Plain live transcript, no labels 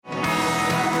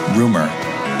Rumor,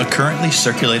 a currently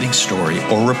circulating story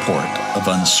or report of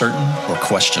uncertain or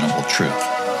questionable truth.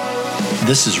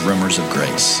 This is Rumors of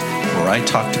Grace, where I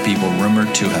talk to people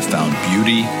rumored to have found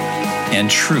beauty and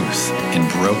truth in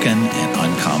broken and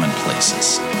uncommon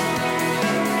places.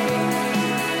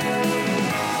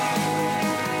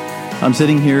 I'm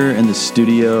sitting here in the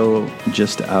studio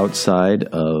just outside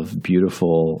of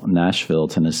beautiful Nashville,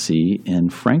 Tennessee, in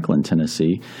Franklin,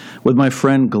 Tennessee, with my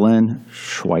friend Glenn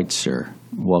Sweitzer.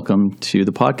 Welcome to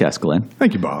the podcast, Glenn.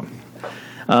 Thank you, Bob.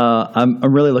 I'm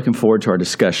really looking forward to our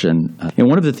discussion. And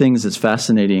one of the things that's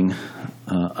fascinating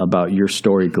about your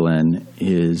story, Glenn,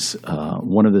 is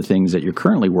one of the things that you're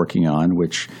currently working on,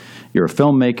 which you're a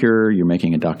filmmaker, you're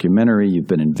making a documentary, you've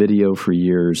been in video for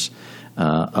years,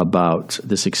 about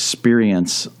this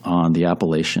experience on the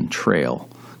Appalachian Trail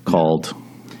called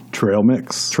Trail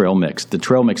Mix, the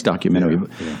Trail Mix documentary.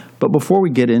 Yeah. But before we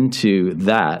get into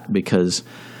that, because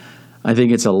I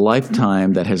think it's a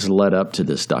lifetime that has led up to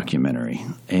this documentary.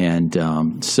 And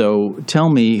so tell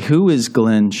me, who is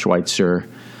Glenn Sweitzer?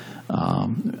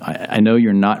 I know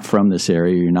you're not from this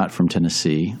area. You're not from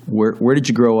Tennessee. Where did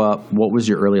you grow up? What was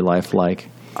your early life like?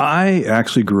 I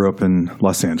actually grew up in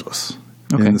Los Angeles,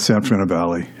 in the San Fernando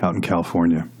Valley, out in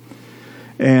California.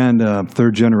 And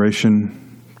third generation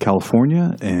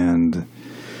California. And,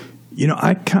 you know,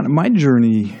 my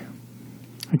journey,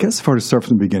 I guess if I were to start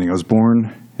from the beginning, I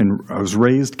was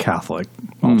raised Catholic.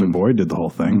 Altar boy, did the whole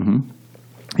thing.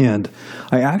 Mm-hmm. And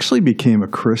I actually became a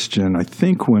Christian, I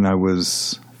think, when I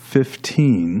was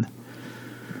 15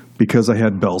 because I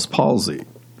had Bell's palsy.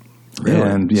 Really?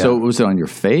 And, yeah, so was it on your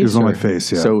face? It was on my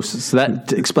face, yeah. So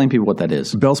that explain people what that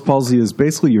is. Bell's palsy is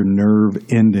basically your nerve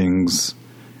endings.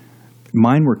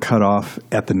 Mine were cut off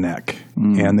at the neck,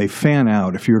 and they fan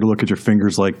out. If you were to look at your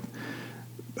fingers like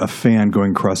a fan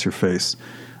going across your face,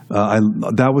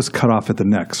 that was cut off at the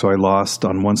neck. So I lost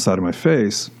on one side of my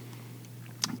face.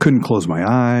 Couldn't close my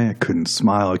eye. I couldn't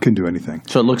smile. I couldn't do anything.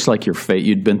 So it looks like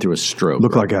you'd been through a stroke.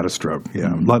 Looked like I had a stroke,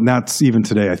 yeah. And that's even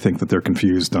today, I think that they're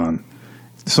confused on.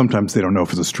 Sometimes they don't know if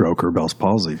it's a stroke or Bell's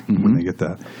palsy when they get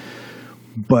that.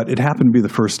 But it happened to be the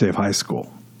first day of high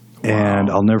school. Wow. And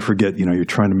I'll never forget, you're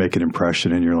trying to make an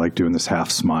impression and you're like doing this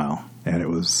half smile. And it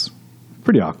was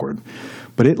pretty awkward.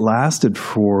 But it lasted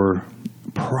for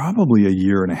probably a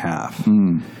year and a half.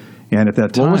 And at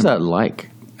that time. What was that like?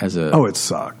 Oh, it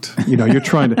sucked. You're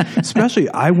trying to, especially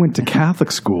I went to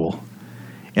Catholic school.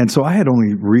 And so I had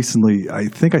only recently, I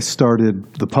think I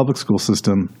started the public school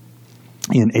system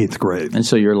in 8th grade. And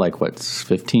so you're like, what,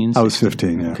 15? 16? I was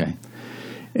 15, yeah. Okay.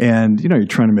 And, you're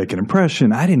trying to make an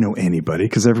impression. I didn't know anybody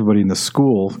because everybody in the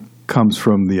school comes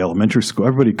from the elementary school.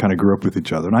 Everybody kind of grew up with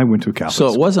each other. And I went to a Catholic school.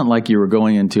 So it wasn't like you were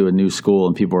going into a new school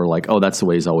and people were like, oh, that's the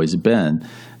way he's always been.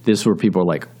 This where people are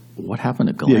like, what happened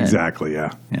to Glenn? Yeah, exactly,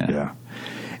 yeah.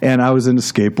 And I was into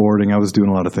skateboarding. I was doing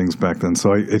a lot of things back then.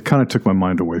 So it kind of took my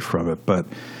mind away from it. But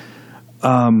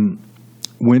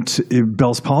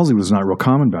Bell's palsy was not real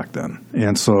common back then.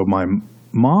 And so my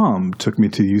mom took me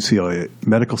to UCLA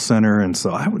Medical Center. And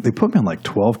so they put me on like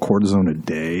 12 cortisone a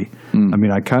day. I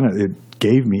mean, it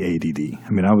gave me ADD.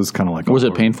 I mean, I was kind of like. Was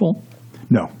it painful?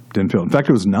 No, didn't feel it. In fact,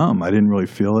 it was numb. I didn't really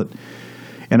feel it.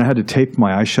 And I had to tape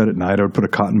my eye shut at night. I would put a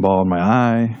cotton ball in my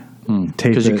eye.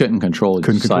 Because you couldn't control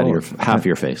half of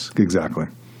your face. Exactly.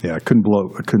 Yeah, I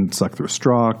couldn't suck through a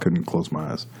straw. Couldn't close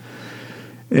my eyes.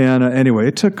 And anyway,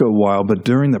 it took a while. But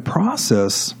during the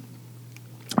process,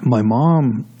 my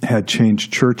mom had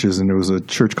changed churches, and there was a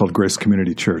church called Grace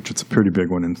Community Church. It's a pretty big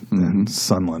one in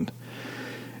Sunland.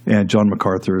 And John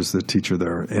MacArthur is the teacher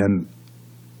there. And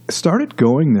I started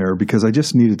going there because I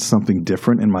just needed something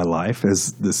different in my life. I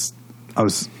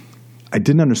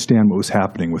didn't understand what was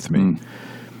happening with me.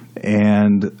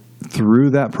 And through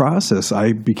that process,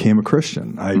 I became a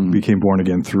Christian. I became born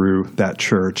again through that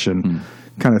church and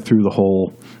kind of through the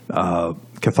whole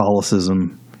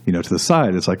Catholicism, to the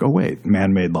side. It's like, oh, wait,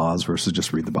 man-made laws versus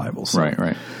just read the Bible. So,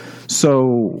 right.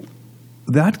 So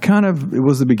that it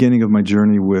was the beginning of my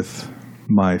journey with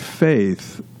my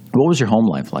faith. What was your home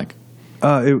life like?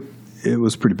 It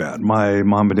was pretty bad. My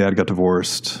mom and dad got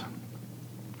divorced.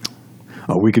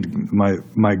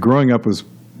 My growing up it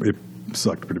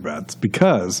sucked pretty bad. It's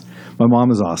because my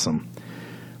mom is awesome.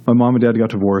 My mom and dad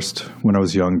got divorced when I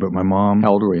was young, but my mom.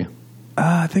 How old were you?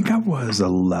 I think I was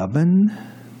 11.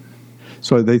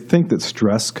 So they think that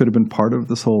stress could have been part of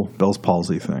this whole Bell's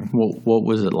palsy thing. Well, what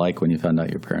was it like when you found out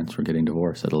your parents were getting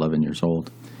divorced at 11 years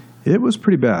old? It was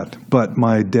pretty bad. But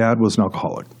my dad was an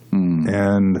alcoholic.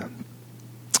 And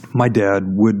my dad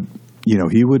would,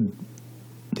 he would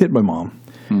hit my mom.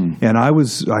 And I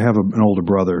have an older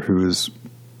brother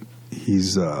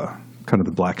he's kind kind of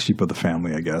the black sheep of the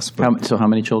family, I guess. But so how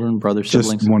many children, brothers,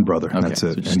 siblings? Just one brother, and that's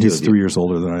it. And he's 3 years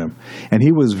older than I am. And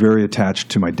he was very attached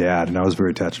to my dad, and I was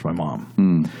very attached to my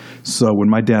mom. So when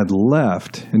my dad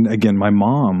left, and again, my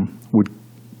mom would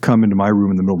come into my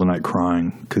room in the middle of the night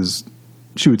crying because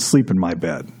she would sleep in my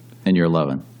bed. And you're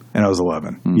 11. And I was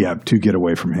 11. Yeah, to get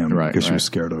away from him because she was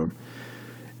scared of him.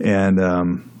 And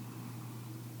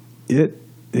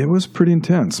it was pretty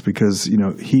intense because,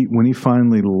 when he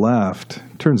finally left,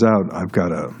 turns out I've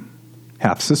got a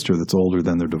half sister that's older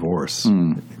than their divorce.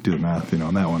 Do the math,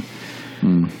 on that one.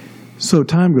 So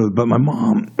time goes, but my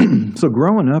mom, so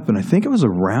growing up, and I think it was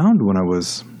around when I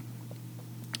was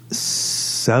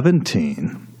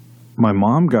 17, my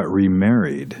mom got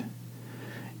remarried.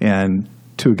 And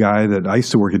to a guy that I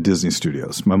used to work at Disney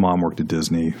Studios. My mom worked at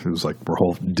Disney. It was like our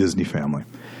whole Disney family.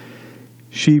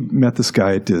 She met this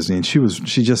guy at Disney, and she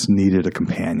just needed a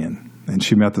companion. And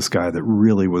she met this guy that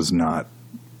really was not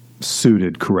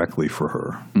suited correctly for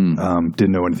her.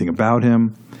 Didn't know anything about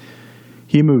him.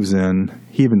 He moves in.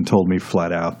 He even told me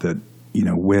flat out that,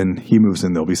 when he moves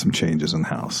in, there'll be some changes in the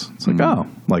house. It's like,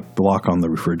 like the lock on the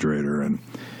refrigerator.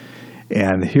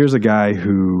 And here's a guy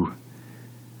who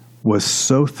was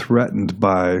so threatened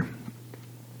by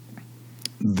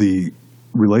the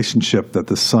relationship that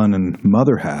the son and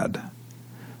mother had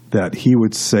that he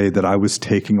would say that I was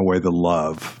taking away the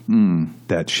love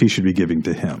that she should be giving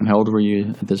to him. And how old were you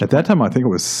at this point? At that time, I think it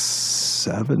was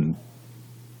 16,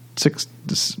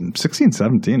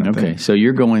 17, I think. Okay, so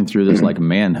you're going through this like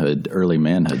early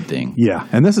manhood thing. Yeah,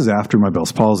 and this is after my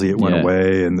Bell's palsy. It went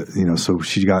away, and so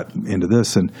she got into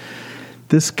this, and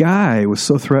this guy was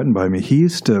so threatened by me. He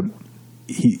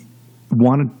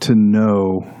wanted to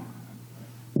know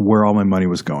where all my money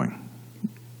was going.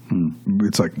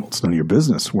 It's like, well, it's none of your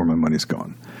business where my money's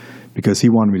going, because he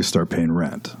wanted me to start paying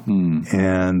rent.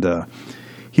 And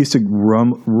he used to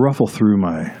ruffle through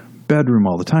my bedroom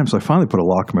all the time. So I finally put a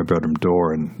lock on my bedroom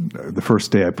door, and the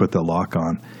first day I put that lock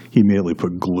on, he immediately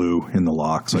put glue in the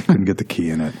lock, so I couldn't get the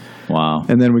key in it. Wow.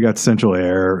 And then we got central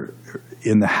air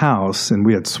in the house, and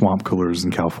we had swamp coolers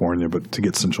in California, but to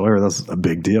get central air, that's a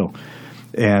big deal.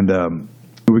 And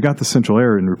we got the central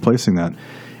air and replacing that.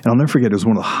 And I'll never forget, it was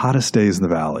one of the hottest days in the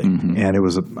valley. And it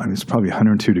was probably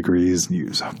 102 degrees, and it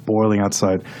was boiling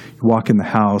outside. You walk in the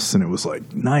house, and it was like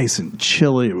nice and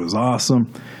chilly. It was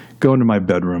awesome. Go into my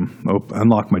bedroom,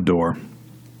 unlock my door.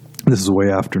 This is way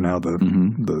after now the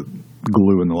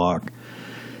glue in the lock.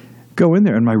 Go in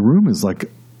there, and my room is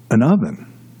like an oven.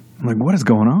 I'm like, what is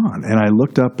going on? And I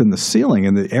looked up in the ceiling,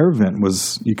 and the air vent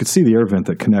you could see the air vent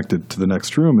that connected to the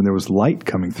next room, and there was light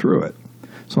coming through it.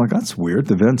 So I'm like, that's weird.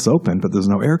 The vent's open, but there's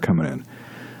no air coming in.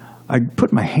 I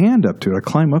put my hand up to it. I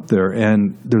climb up there,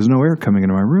 and there's no air coming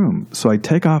into my room. So I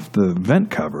take off the vent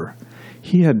cover.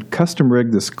 He had custom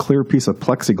rigged this clear piece of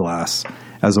plexiglass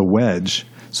as a wedge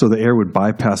so the air would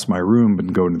bypass my room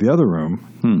and go into the other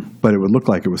room, but it would look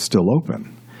like it was still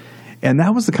open. And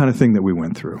that was the kind of thing that we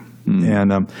went through.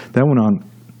 And that went on,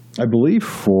 I believe,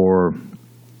 for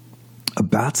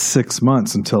about 6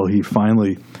 months until he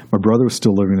finally, my brother was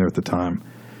still living there at the time.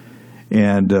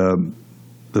 And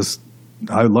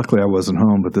luckily I wasn't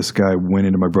home, but this guy went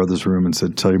into my brother's room and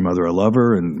said, "Tell your mother I love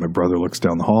her." And my brother looks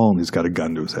down the hall, and he's got a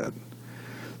gun to his head.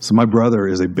 So my brother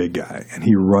is a big guy, and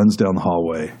he runs down the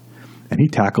hallway, and he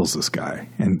tackles this guy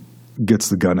and gets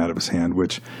the gun out of his hand,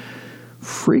 which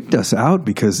freaked us out,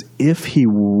 because if he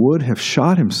would have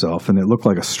shot himself and it looked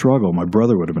like a struggle, my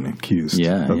brother would have been accused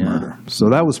of murder. So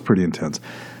that was pretty intense.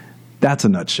 That's a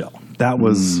nutshell. That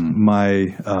was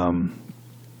my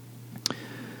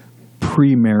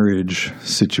pre-marriage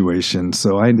situation.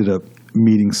 So I ended up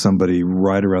meeting somebody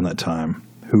right around that time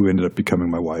who ended up becoming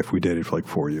my wife. We dated for like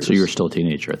 4 years. So you were still a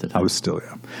teenager at the time? I was still,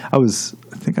 yeah. I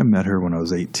think I met her when I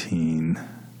was 18.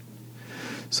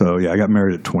 So yeah, I got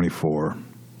married at 24.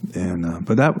 And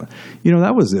but that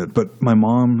was it. But my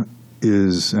mom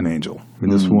is an angel. I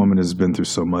mean, this woman has been through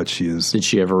so much. Did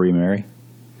she ever remarry?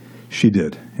 She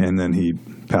did, and then he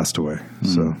passed away.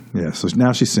 So yeah, so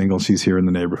now she's single. She's here in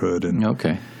the neighborhood, and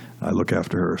I look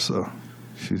after her. So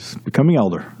she's becoming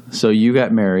elder. So you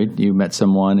got married. You met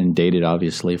someone and dated,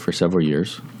 obviously, for several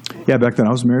years. Yeah, back then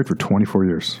I was married for 24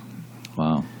 years.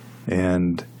 Wow.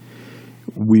 And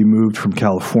we moved from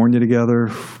California together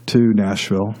to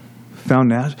Nashville.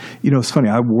 It's funny.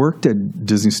 I worked at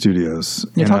Disney Studios.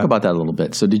 Yeah, talk about that a little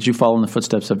bit. So did you follow in the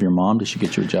footsteps of your mom? Did she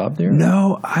get you a job there?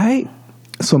 No,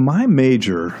 so my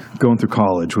major going through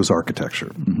college was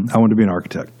architecture. I wanted to be an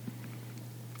architect.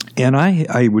 And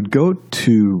I would go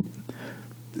to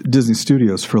Disney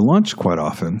Studios for lunch quite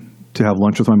often, to have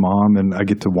lunch with my mom, and I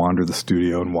get to wander the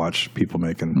studio and watch people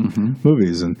making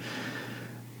movies. And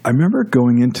I remember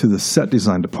going into the set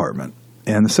design department,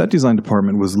 and the set design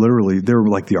department was literally, they were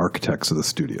like the architects of the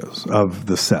studios, of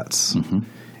the sets. Mm-hmm.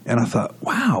 And I thought,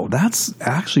 wow, that's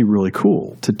actually really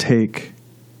cool to take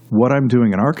what I'm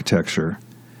doing in architecture,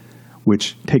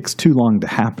 which takes too long to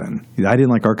happen. I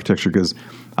didn't like architecture because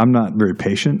I'm not very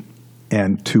patient,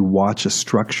 and to watch a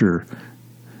structure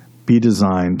be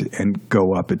designed and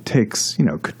go up, it takes,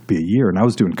 could be a year. And I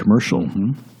was doing commercial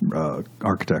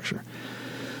architecture.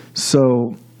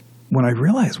 So when I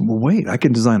realized, well, wait, I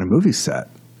can design a movie set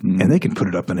and they can put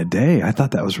it up in a day, I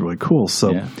thought that was really cool.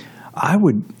 So I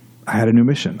had a new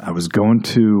mission. I was going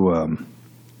to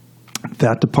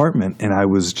that department, and I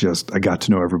got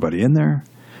to know everybody in there.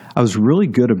 I was really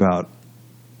good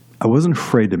I wasn't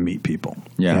afraid to meet people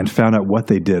and found out what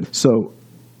they did. So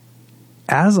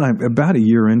as I'm about a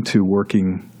year into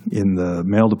working in the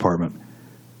mail department,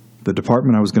 the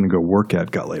department I was going to go work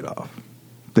at got laid off.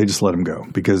 They just let them go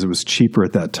because it was cheaper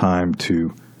at that time to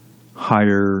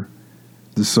hire.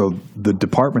 So the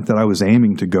department that I was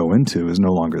aiming to go into is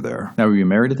no longer there. Now, were you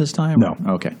married at this time? No.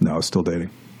 Okay. No, I was still dating.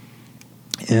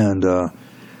 And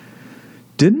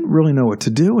didn't really know what to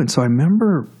do. And so I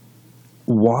remember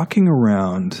walking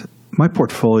around. My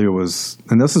portfolio was,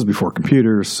 and this is before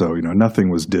computers, so nothing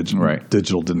was digital. Right.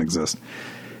 Digital didn't exist.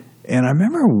 And I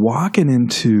remember walking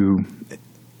into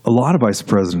a lot of vice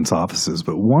presidents' offices,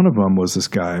 but one of them was this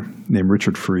guy named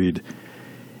Richard Freed.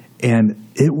 And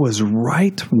it was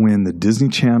right when the Disney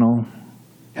Channel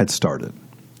had started.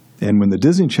 And when the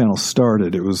Disney Channel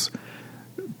started, it was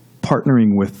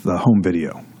partnering with home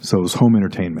video. So it was home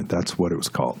entertainment. That's what it was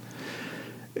called.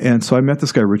 And so I met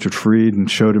this guy, Richard Freed, and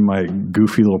showed him my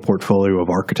goofy little portfolio of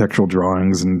architectural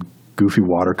drawings and goofy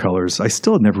watercolors. I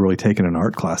still had never really taken an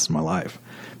art class in my life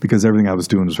because everything I was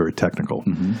doing was very technical.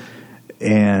 Mm-hmm.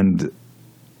 And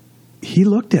he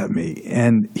looked at me,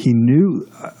 and he knew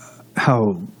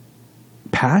how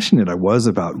passionate I was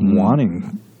about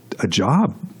wanting a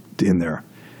job in there.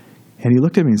 And he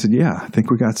looked at me and said, yeah, I think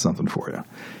we got something for you.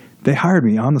 They hired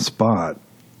me on the spot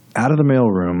out of the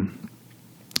mailroom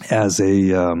as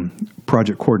a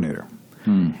project coordinator.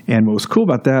 And what was cool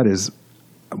about that is,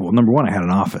 well, number one, I had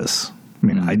an office. I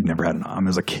mean, I'd never had an office. I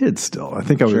was a kid still. I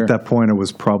think I was at that point, I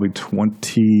was probably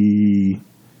 22.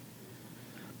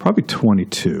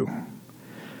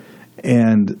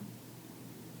 And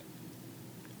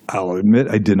I'll admit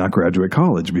I did not graduate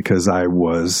college because I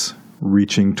was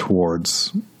reaching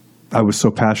towards, I was so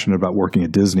passionate about working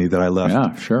at Disney that I left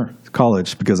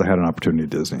college because I had an opportunity at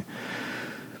Disney.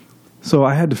 So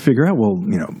I had to figure out, well,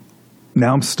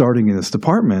 now I'm starting in this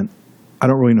department. I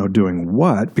don't really know doing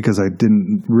what because I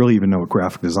didn't really even know what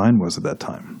graphic design was at that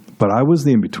time. But I was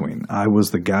the in-between. I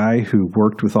was the guy who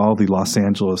worked with all the Los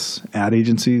Angeles ad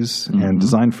agencies and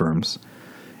design firms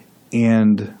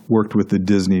and worked with the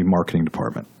Disney marketing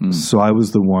department. So I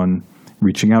was the one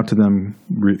reaching out to them,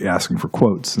 asking for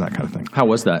quotes and that kind of thing. How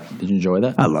was that? Did you enjoy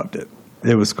that? I loved it.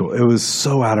 It was cool. It was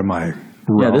so out of my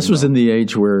realm. Yeah, this was in the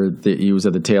age where he was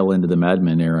at the tail end of the Mad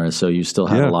Men era, so you still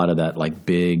had a lot of that like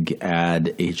big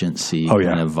ad agency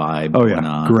kind of vibe going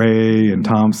on. Gray and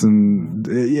Thompson.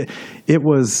 It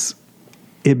was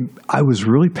I was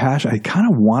really passionate. I kind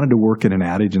of wanted to work in an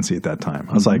ad agency at that time.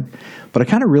 I was like, but I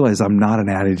kind of realized I'm not an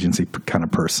ad agency kind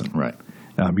of person. Right.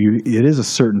 It is a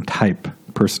certain type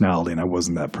personality, and I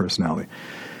wasn't that personality.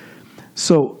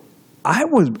 So I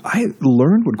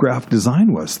learned what graphic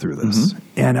design was through this,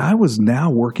 and I was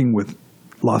now working with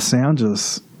the Los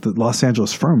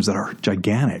Angeles firms that are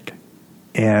gigantic,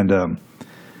 and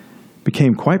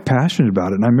became quite passionate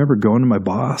about it. And I remember going to my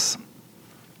boss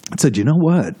and said, "You know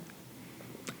what?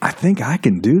 I think I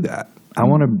can do that. I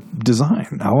want to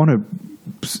design. I want to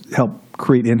help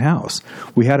create in-house."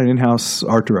 We had an in-house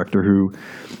art director who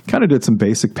kind of did some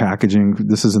basic packaging.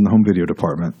 This is in the home video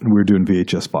department. We were doing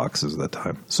VHS boxes at that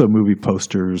time. So movie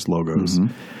posters, logos.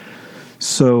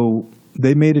 So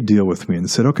they made a deal with me and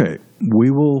said, okay,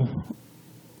 we will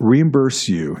reimburse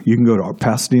you. You can go to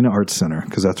Pasadena Arts Center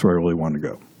because that's where I really wanted to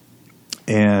go.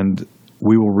 And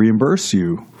we will reimburse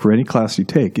you for any class you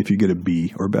take if you get a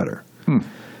B or better.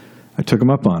 I took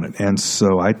them up on it. And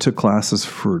so I took classes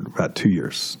for about 2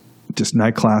 years. Just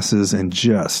night classes and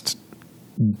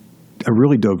I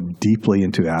really dove deeply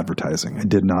into advertising. I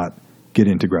did not get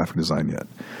into graphic design yet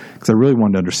because I really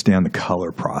wanted to understand the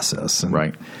color process.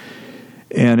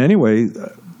 And anyway,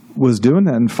 was doing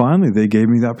that, and finally they gave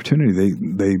me the opportunity.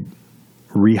 They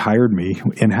rehired me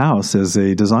in-house as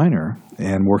a designer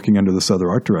and working under this other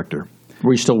art director.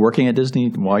 Were you still working at Disney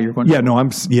while you were going?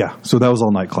 So that was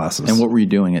all night classes. And what were you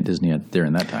doing at Disney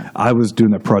during that time? I was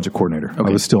doing that project coordinator. Okay.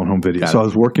 I was still in home video. So I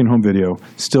was working in home video,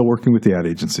 still working with the ad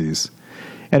agencies.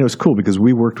 And it was cool because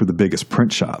we worked with the biggest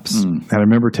print shops. And I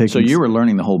remember taking... So you were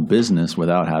learning the whole business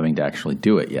without having to actually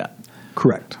do it yet.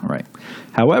 Correct. Right.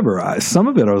 However, some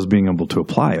of it I was being able to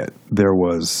apply it.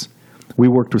 We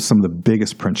worked with some of the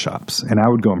biggest print shops, and I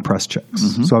would go on press checks.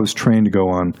 So I was trained to go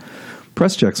on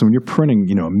press checks. And when you're printing,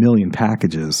 1 million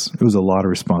packages, it was a lot of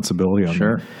responsibility on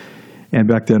me. And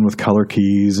back then with color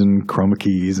keys and chroma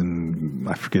keys and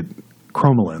I forget,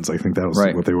 chromolins, I think that was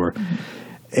what they were.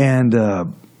 And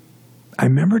I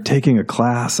remember taking a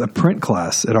print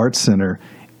class at Art Center,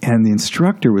 and the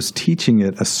instructor was teaching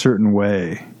it a certain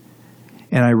way.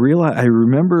 And I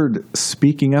remembered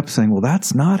speaking up saying, well,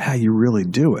 that's not how you really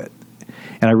do it.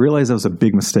 And I realized that was a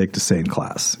big mistake to say in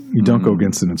class. You don't go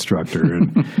against an instructor.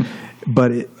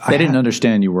 But they didn't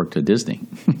understand you worked at Disney.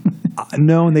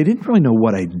 No, and they didn't really know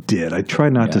what I did. I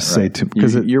tried not to say too,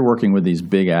 because you're working with these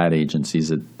big ad agencies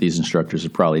that these instructors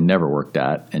have probably never worked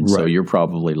at, and so you're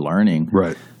probably learning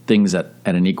things at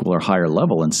an equal or higher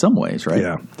level in some ways, right?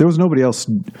 Yeah, there was nobody else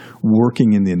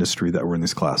working in the industry that were in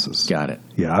these classes. Got it.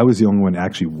 Yeah, I was the only one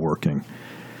actually working,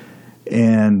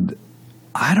 and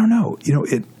I don't know.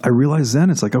 I realized then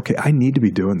it's like, okay, I need to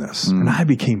be doing this, and I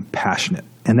became passionate,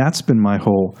 and that's been my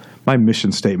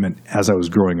mission statement as I was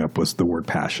growing up was the word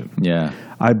passion. Yeah.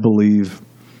 I believe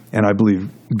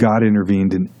God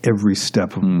intervened in every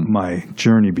step of my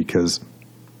journey because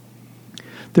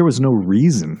there was no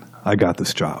reason I got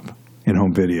this job in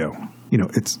home video.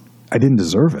 I didn't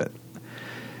deserve it.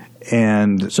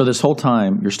 And so this whole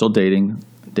time you're still dating.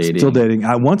 Still dating.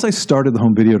 Once I started the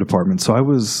home video department,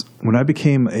 when I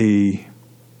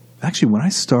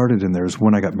started in there is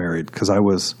when I got married because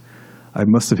I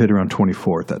must have hit around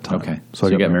 24 at that time. Okay. So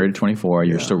you got married at 24.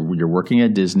 Yeah. You're working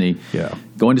at Disney,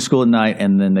 going to school at night,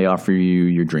 and then they offer you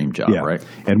your dream job, right?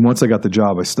 And once I got the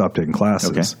job, I stopped taking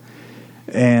classes.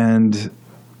 Okay. And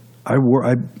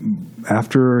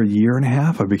after a year and a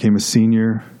half, I became a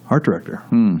senior art director.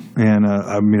 And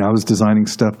I was designing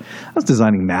stuff. I was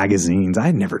designing magazines. I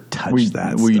had never touched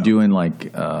that stuff. Were you doing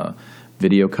like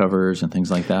video covers and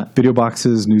things like that? Video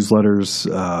boxes, newsletters,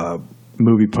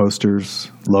 movie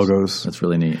posters, logos. That's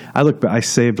really neat. I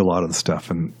saved a lot of the stuff,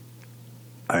 and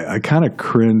I kind of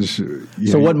cringe.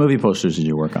 So what movie posters did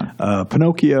you work on?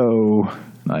 Pinocchio.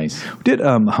 Nice. We did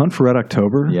Hunt for Red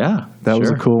October. Yeah. That was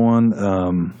a cool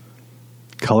one.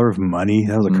 Color of Money.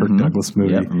 That was a Kirk Douglas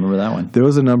movie. Yeah, I remember that one. There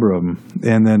was a number of them.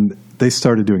 And then they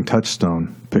started doing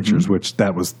Touchstone pictures, which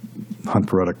that was Hunt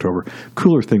for Red October.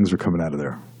 Cooler things were coming out of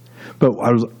there. But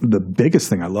the biggest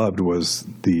thing I loved was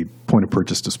the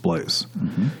point-of-purchase displays.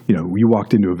 You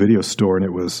walked into a video store, and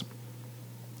it was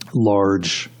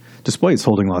large displays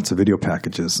holding lots of video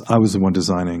packages. I was the one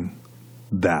designing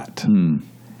that.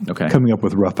 Okay. Coming up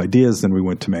with rough ideas, then we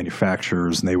went to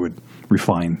manufacturers, and they would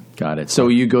refine. Got it. So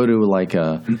you go to like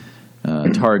a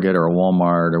Target or a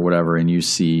Walmart or whatever, and you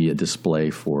see a display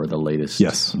for the latest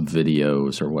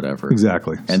videos or whatever.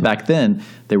 Exactly. And back then,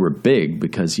 they were big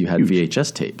because you had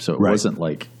VHS tape, so it wasn't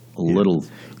like a little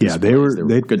displays. They were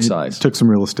good size. Took some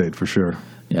real estate for sure.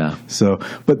 Yeah. So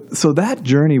that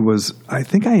journey was, I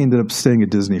think I ended up staying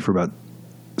at Disney for about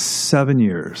 7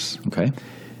 years. Okay.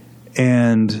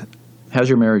 And how's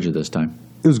your marriage at this time?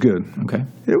 It was good. Okay.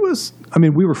 It was,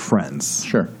 we were friends.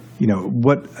 Sure.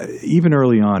 Even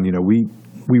early on, we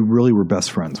really were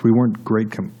best friends. We weren't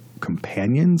great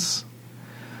companions.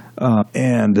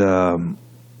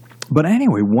 But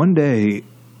anyway, one day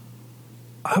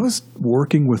I was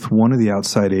working with one of the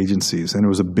outside agencies, and it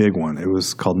was a big one. It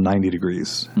was called 90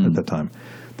 Degrees at that time.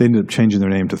 They ended up changing their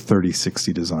name to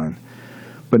 3060 Design.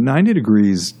 But 90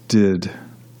 Degrees did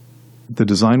the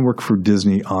design work for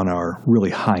Disney on our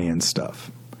really high-end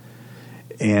stuff.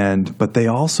 But they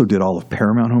also did all of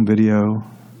Paramount Home Video.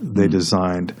 They'd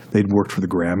worked for the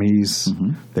Grammys.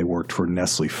 They worked for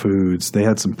Nestle Foods. They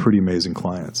had some pretty amazing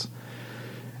clients.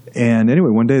 And anyway,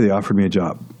 one day they offered me a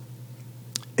job.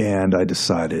 And I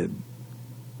decided,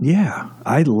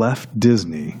 I left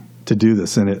Disney to do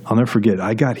this. And I'll never forget,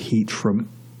 I got heat from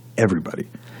everybody.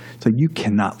 It's like, you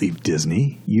cannot leave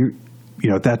Disney.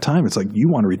 At that time, it's like, you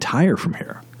want to retire from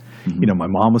here. My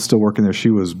mom was still working there.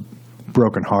 She was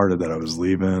brokenhearted that I was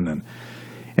leaving. And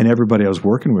everybody I was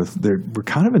working with, they were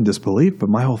kind of in disbelief. But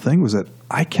my whole thing was that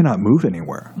I cannot move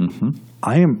anywhere.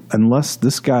 Unless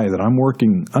this guy that I'm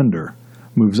working under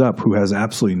moves up, who has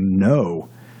absolutely no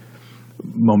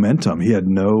momentum. He had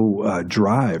no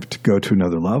drive to go to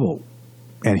another level.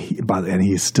 And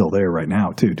he's still there right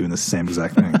now, too, doing the same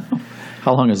exact thing.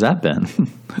 How long has that been?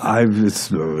 It's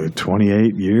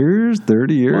 28 years,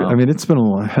 30 years. Wow. It's been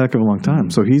a heck of a long time.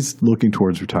 So he's looking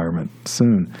towards retirement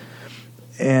soon.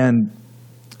 And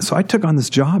so I took on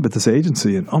this job at this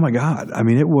agency, and oh my God,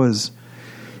 it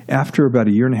after about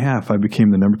a year and a half, I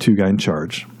became the number 2 guy in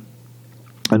charge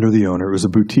under the owner. It was a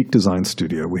boutique design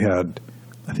studio. We had,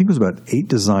 I think it was about 8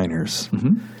 designers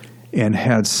and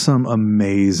had some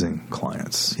amazing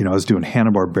clients. You know, I was doing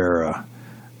Hanna-Barbera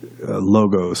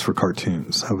logos for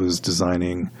cartoons. I was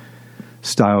designing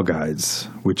style guides,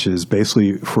 which is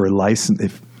basically for a license.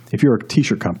 If you're a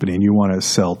T-shirt company and you want to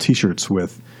sell T-shirts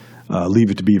with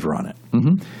Leave It to Beaver on it,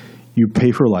 you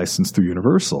pay for a license through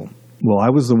Universal. Well, I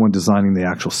was the one designing the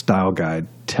actual style guide,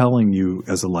 telling you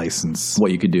as a license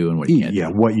what you could do and what you can't. Yeah,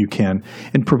 what you can,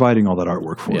 and providing all that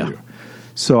artwork for you.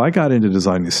 So I got into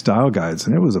designing these style guides,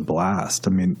 and it was a blast.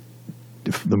 I mean,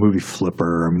 the movie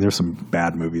Flipper, I mean, there's some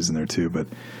bad movies in there too, but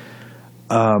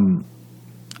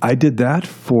I did that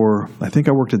I think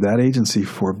I worked at that agency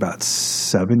for about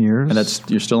 7 years.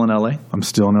 And you're still in L.A.? I'm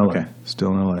still in L.A. Okay.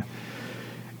 Still in L.A.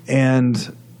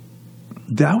 And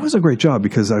that was a great job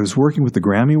because I was working with the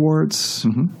Grammy Awards,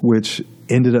 which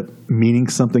ended up meaning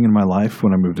something in my life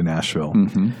when I moved to Nashville.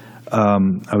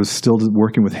 I was still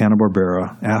working with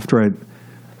Hanna-Barbera after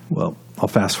I'll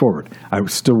fast forward. I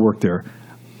still worked there.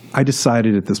 I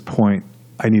decided at this point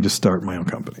I need to start my own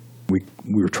company. We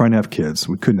were trying to have kids.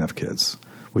 We couldn't have kids,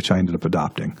 which I ended up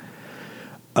adopting.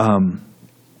 And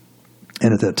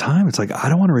at that time, it's like, I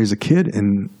don't want to raise a kid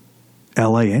in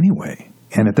L.A. anyway.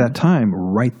 And at that time,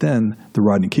 right then, the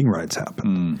Rodney King riots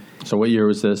happened. So what year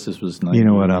was this? This was 90. You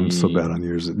know what? I'm so bad on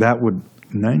years. That would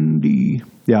 90.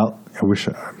 Yeah, I wish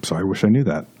I knew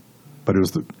that. But it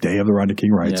was the day of the Rodney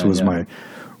King riots. Was my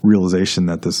realization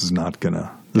that this is not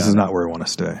where I want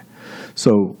to stay.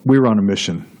 So we were on a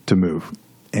mission to move,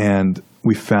 and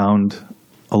we found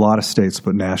a lot of states,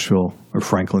 but Nashville or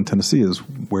Franklin, Tennessee, is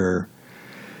where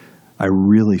I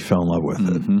really fell in love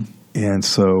with it. And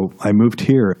so I moved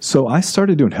here. So I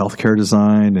started doing healthcare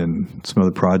design and some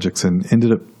other projects and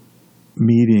ended up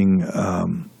meeting.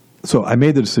 So I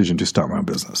made the decision to start my own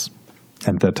business.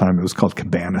 And at that time, it was called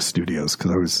Cabana Studios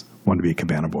because I wanted to be a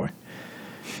Cabana boy.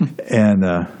 And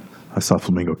I saw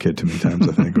Flamingo Kid too many times,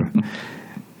 I think.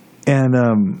 And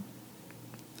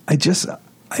I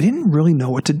didn't really know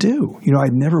what to do. You know,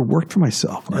 I'd never worked for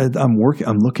myself. I'm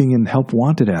looking in help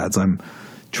wanted ads. I'm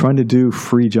trying to do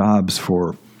free jobs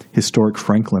for historic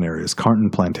Franklin areas, Carnton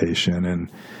Plantation, and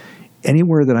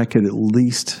anywhere that I could at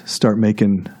least start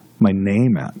making my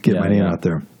name out, get my name out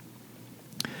there.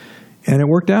 And it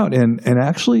worked out. And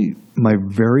actually, my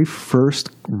very first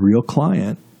real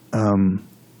client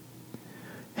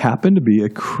happened to be a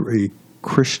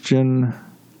Christian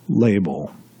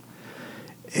label.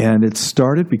 And it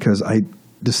started because I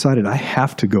decided I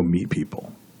have to go meet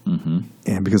people.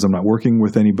 And because I'm not working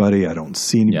with anybody, I don't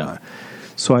see anybody.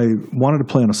 So I wanted to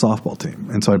play on a softball team.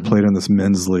 And so I played on this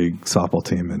men's league softball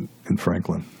team in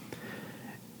Franklin.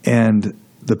 And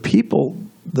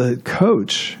the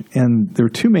coach, and there were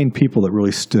 2 main people that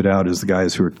really stood out as the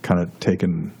guys who were kind of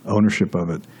taking ownership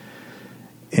of it.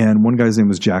 And one guy's name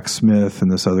was Jack Smith, and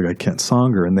this other guy, Kent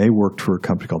Songer, and they worked for a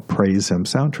company called Praise Him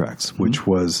Soundtracks, which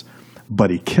was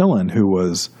Buddy Killen, who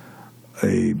was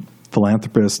a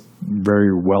philanthropist,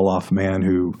 very well-off man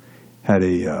who had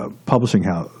a publishing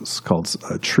house called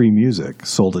Tree Music,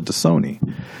 sold it to Sony.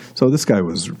 So this guy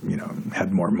was,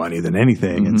 had more money than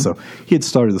anything. And so he had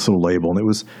started this little label,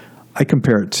 and I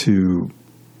compare it to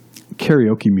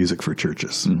karaoke music for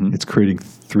churches. It's creating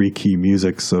 3-key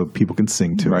music so people can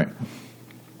sing to it.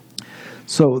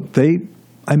 So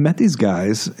I met these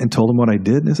guys and told them what I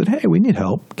did, and they said, hey, we need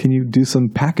help. Can you do some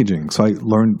packaging? So I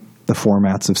learned the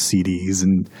formats of CDs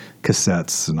and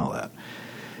cassettes and all that.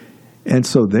 And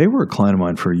so they were a client of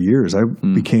mine for years. I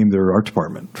became their art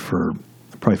department for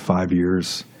probably 5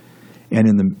 years. And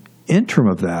in the interim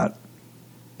of that,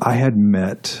 I had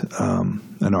met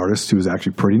an artist who was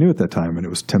actually pretty new at that time, and it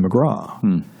was Tim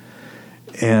McGraw.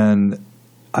 And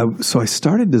so I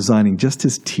started designing just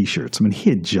his T-shirts. I mean,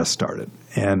 he had just started.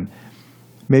 And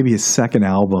maybe his second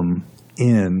album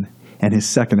and his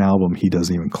second album he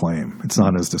doesn't even claim. It's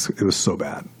not it was so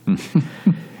bad.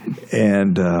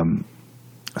 And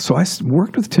so I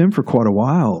worked with Tim for quite a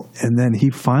while, and then he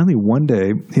finally, one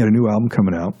day, he had a new album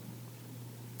coming out,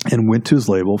 and went to his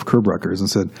label, Curb Records, and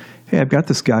said, hey, I've got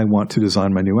this guy want to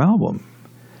design my new album.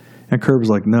 And Curb was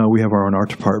like, no, we have our own art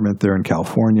department. They're in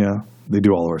California. They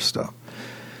do all our stuff.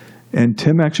 And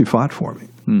Tim actually fought for me.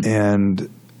 And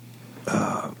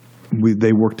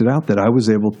they worked it out that I was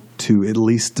able to at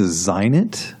least design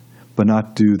it, but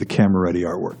not do the camera-ready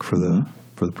artwork for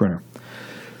the printer.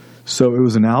 So it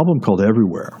was an album called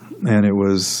Everywhere, and it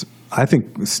was, I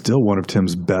think, still one of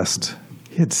Tim's best.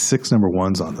 He had 6 number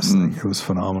 1s on this thing. It was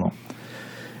phenomenal.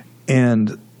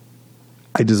 And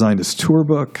I designed his tour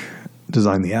book,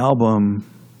 designed the album,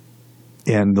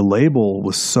 And the label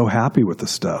was so happy with the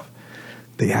stuff,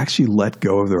 they actually let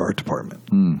go of their art department.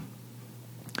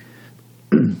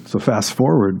 So fast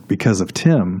forward, because of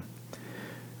Tim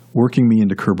working me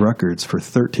into Curb Records for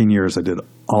 13 years, I did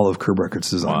all of Curb Records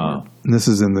design. Wow. And this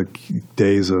is in the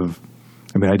days of,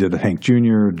 I did Hank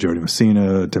Jr., Jody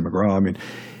Messina, Tim McGraw,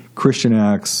 Christian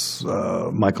Axe,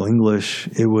 Michael English.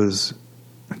 It was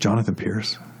Jonathan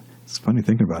Pierce. It's funny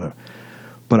thinking about it.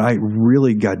 But I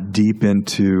really got deep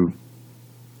into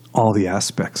all the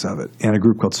aspects of it. And a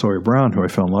group called Sawyer Brown, who I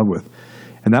fell in love with.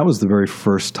 And that was the very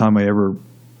first time I ever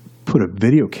put a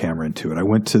video camera into it. I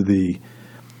went to the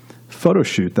photo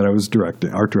shoot that I was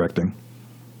art directing.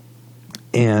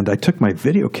 And I took my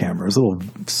video camera, it was a little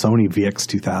Sony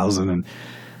VX2000, and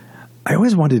I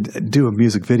always wanted to do a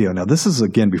music video. Now, this is,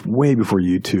 again, way before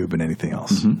YouTube and anything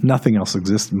else. Nothing else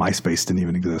existed. MySpace didn't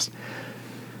even exist.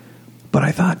 But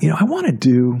I thought, I want to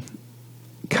do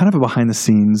kind of a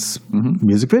behind-the-scenes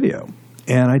music video.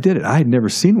 And I did it. I had never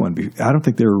seen one. I don't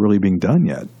think they were really being done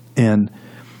yet. And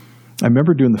I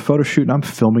remember doing the photo shoot, and I'm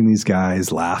filming these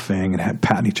guys laughing and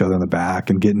patting each other on the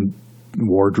back and getting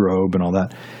wardrobe and all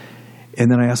that. And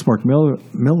then I asked Mark Miller,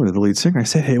 the lead singer, I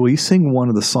said, hey, will you sing one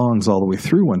of the songs all the way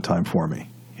through one time for me?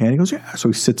 And he goes, yeah. So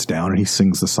he sits down and he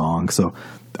sings the song. So,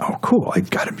 oh, cool. I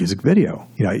got a music video.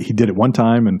 He did it one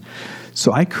time. And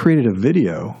so I created a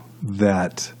video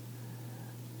that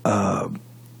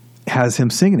has him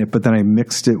singing it, but then I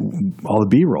mixed it, all the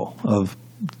B-roll of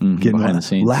getting behind the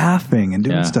scenes, laughing and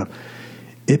doing stuff.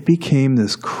 It became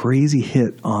this crazy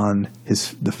hit on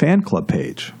the fan club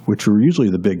page, which were usually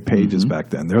the big pages back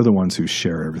then. They're the ones who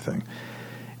share everything.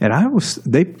 And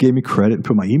they gave me credit and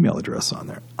put my email address on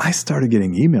there. I started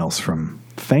getting emails from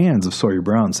fans of Sawyer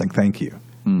Brown saying thank you.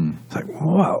 It's like,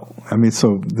 whoa.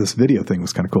 So this video thing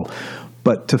was kind of cool.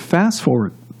 But to fast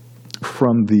forward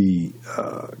from the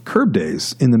Curb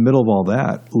days, in the middle of all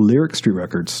that, Lyric Street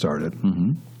Records started.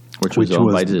 Which was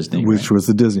owned by Disney. Which was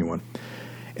the Disney one.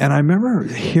 And I remember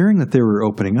hearing that they were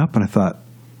opening up, and I thought,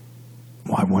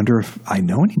 well, I wonder if I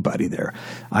know anybody there.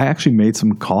 I actually made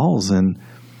some calls, and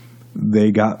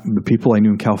the people I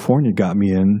knew in California got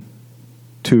me in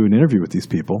to an interview with these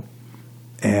people.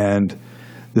 And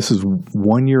this is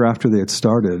 1 year after they had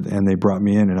started, and they brought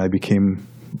me in, and I became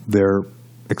their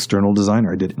external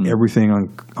designer. I did everything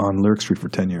on Lyric Street for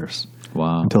 10 years.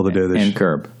 Wow. Until the day they And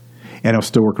Curb. And I was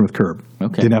still working with Curb.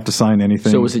 Okay. Didn't have to sign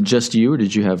anything. So was it just you, or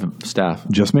did you have staff?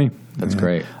 Just me. That's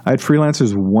great. I had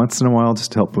freelancers once in a while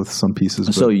just to help with some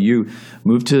pieces. So you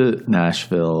moved to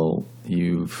Nashville.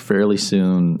 You fairly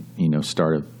soon,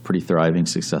 start a pretty thriving,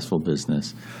 successful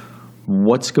business.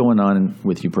 What's going on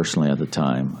with you personally at the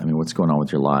time? What's going on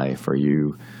with your life? Are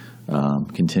you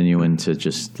continuing to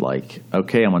just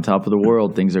okay, I'm on top of the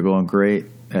world. Things are going great.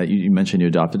 You mentioned you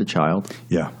adopted a child.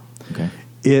 Yeah. Okay.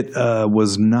 It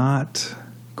was not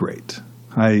great.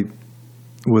 I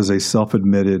was a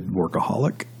self-admitted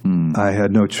workaholic. I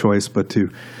had no choice but to.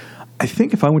 I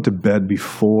think if I went to bed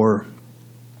before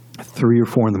 3 or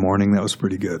 4 in the morning, that was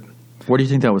pretty good. Where do you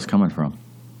think that was coming from?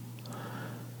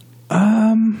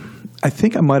 I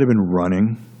think I might have been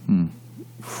running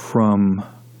from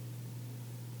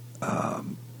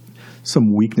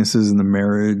some weaknesses in the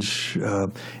marriage.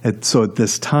 So at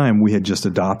this time, we had just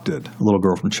adopted a little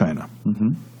girl from China.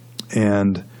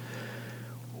 And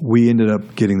we ended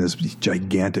up getting this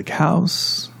gigantic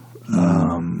house.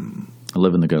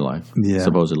 Living the good life,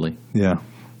 supposedly. Yeah,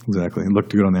 exactly. It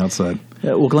looked good on the outside.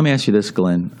 Yeah, well, let me ask you this,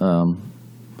 Glenn.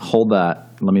 Hold that.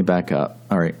 Let me back up.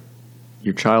 All right.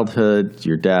 Your childhood,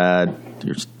 your dad,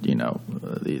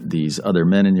 these other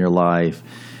men in your life.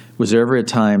 Was there ever a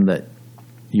time that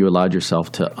you allowed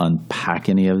yourself to unpack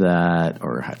any of that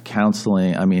or had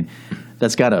counseling?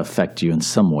 That's got to affect you in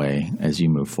some way as you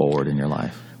move forward in your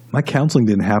life. My counseling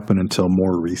didn't happen until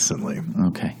more recently.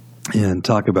 Okay. And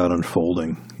talk about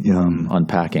unfolding.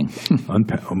 Unpacking.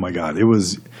 Oh, my God. It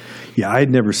was,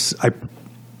 it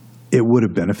would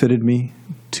have benefited me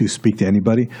to speak to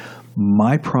anybody.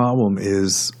 My problem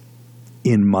is,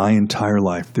 in my entire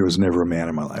life, there was never a man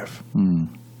in my life.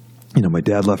 My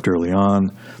dad left early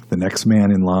on. The next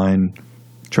man in line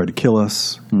tried to kill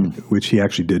us, which he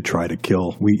actually did try to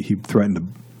kill. He threatened to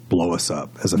blow us up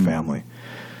as a family.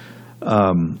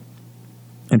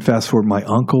 And fast forward, my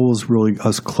uncle was I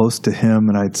was close to him,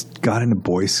 and I got into I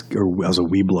was a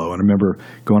Weeblo. And I remember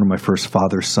going to my first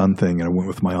father-son thing, and I went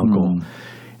with my uncle.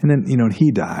 And then,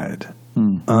 he died.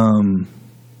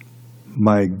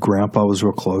 My grandpa was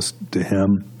real close to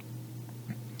him.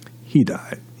 He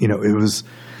died. It was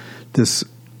this.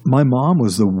 My mom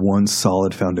was the one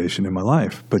solid foundation in my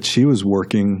life, but she was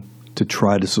working to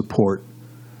try to support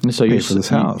for this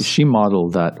house. She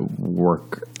modeled that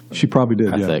work She probably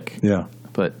did, ethic. Yeah.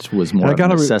 But was more of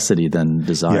necessity than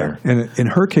desire. Yeah. And in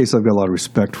her case, I've got a lot of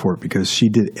respect for it because she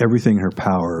did everything in her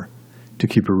power to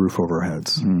keep a roof over our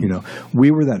heads. You know,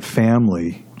 we were that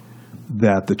family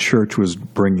that the church was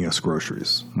bringing us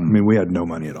groceries. I mean, we had no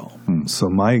money at all. So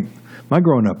my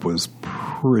growing up was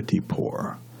pretty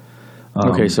poor.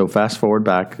 Okay, so fast forward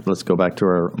back. Let's go back to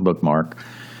our bookmark.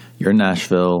 You're in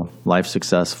Nashville, life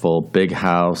successful, big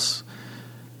house.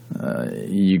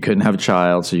 You couldn't have a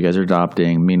child, so you guys are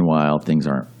adopting. Meanwhile, things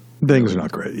are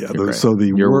not great. Yeah. Great. So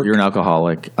you're an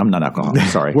alcoholic. I'm not alcoholic.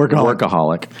 Sorry,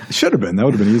 workaholic. Should have been. That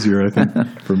would have been easier, I think,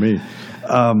 for me.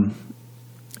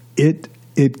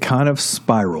 It kind of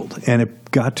spiraled, and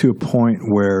it got to a point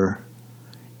where,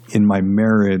 in my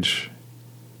marriage,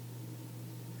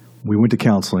 we went to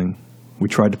counseling. We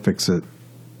tried to fix it.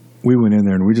 We went in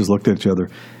there and we just looked at each other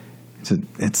and said,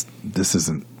 this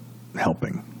isn't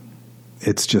helping.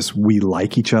 It's just we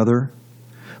like each other,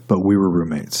 but we were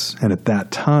roommates. And at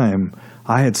that time,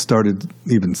 I had started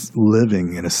even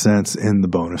living, in a sense, in the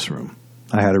bonus room.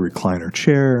 I had a recliner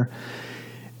chair,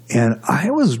 and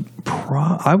I was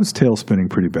tail spinning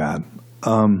pretty bad.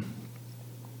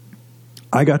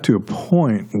 I got to a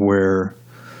point where,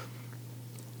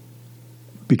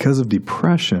 because of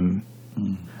depression,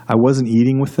 I wasn't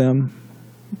eating with them.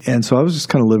 And so I was just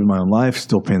kind of living my own life,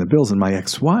 still paying the bills. And my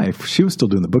ex-wife, she was still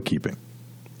doing the bookkeeping.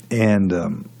 And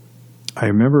I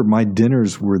remember my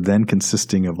dinners were then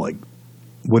consisting of like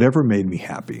whatever made me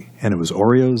happy. And it was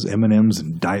Oreos, M&Ms,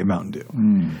 and Diet Mountain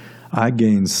Dew. I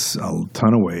gained a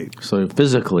ton of weight. So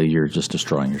physically, you're just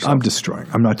destroying yourself. I'm destroying.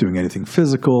 I'm not doing anything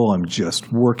physical. I'm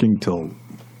just working till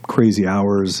crazy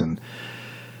hours. And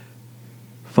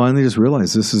finally just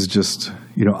realized this is just,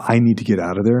 I need to get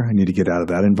out of there. I need to get out of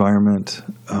that environment.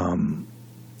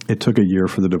 It took a year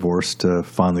for the divorce to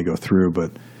finally go through,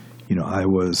 but, I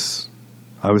was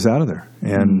out of there.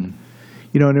 And,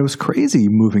 and it was crazy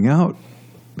moving out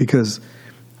because,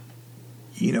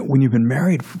 when you've been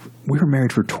married, we were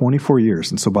married for 24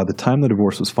 years. And so by the time the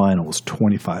divorce was final, it was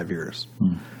 25 years.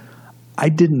 I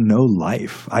didn't know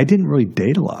life. I didn't really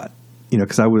date a lot,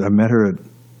 because I met her at,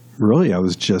 really, I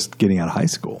was just getting out of high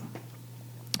school.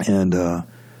 And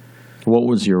what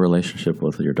was your relationship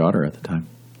with your daughter at the time?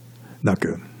 Not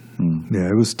good. Yeah,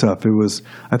 it was tough.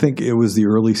 I think it was the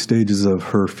early stages of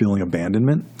her feeling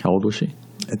abandonment. How old was she?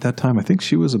 At that time, I think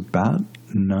she was about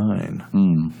 9.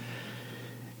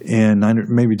 And 9, or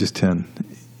maybe just 10.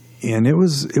 And it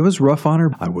was rough on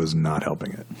her. I was not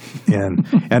helping it. And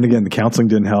again, the counseling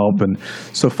didn't help. And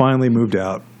so finally moved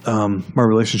out. My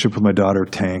relationship with my daughter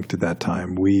tanked at that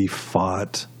time. We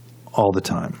fought all the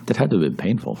time. That had to have been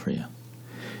painful for you.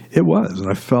 It was. And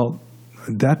I felt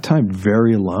at that time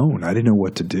very alone. I didn't know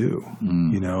what to do,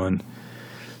 and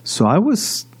so I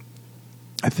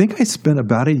think I spent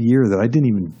about a year that I didn't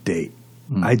even date.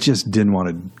 I just didn't want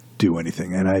to do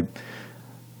anything. And at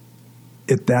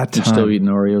that time. You're still eating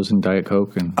Oreos and Diet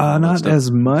Coke? And not as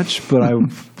much, but I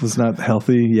was not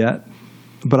healthy yet.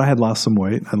 But I had lost some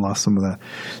weight. I lost some of that.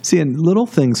 See, and little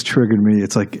things triggered me.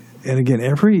 It's like, and again,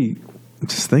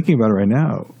 just thinking about it right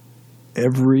now,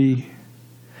 every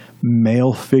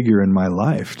male figure in my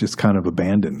life just kind of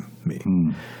abandoned me.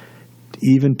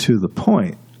 Even to the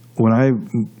point, when I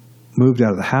moved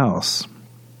out of the house,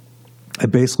 I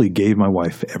basically gave my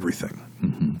wife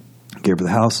everything. Gave her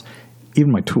the house,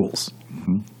 even my tools.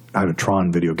 I had a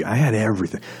Tron video game. I had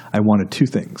everything. I wanted 2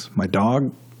 things, my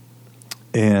dog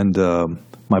and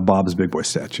my Bob's Big Boy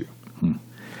statue.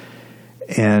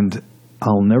 And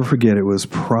I'll never forget, it was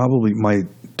probably, my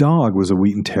dog was a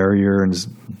Wheaton Terrier, and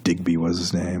Digby was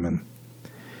his name. And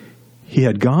he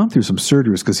had gone through some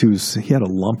surgeries because he had a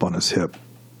lump on his hip.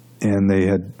 And they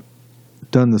had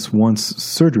done this once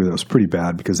surgery that was pretty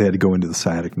bad because they had to go into the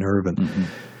sciatic nerve. And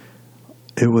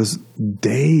it was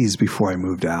days before I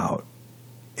moved out.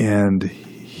 And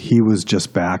he was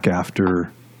just back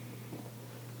after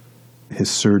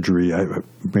his surgery,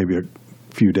 maybe a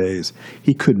few days.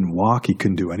 He couldn't walk. He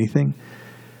couldn't do anything.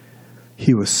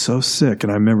 He was so sick.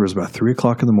 And I remember it was about 3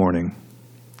 o'clock in the morning.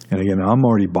 And again, I'm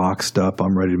already boxed up.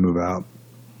 I'm ready to move out.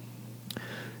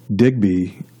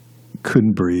 Digby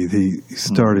couldn't breathe. He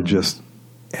started just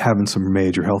having some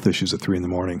major health issues at 3 in the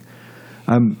morning.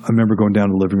 I remember going down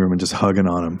to the living room and just hugging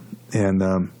on him.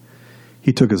 And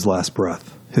he took his last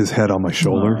breath, his head on my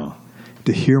shoulder. Wow.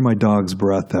 To hear my dog's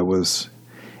breath, that was,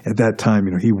 at that time,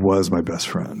 he was my best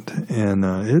friend. And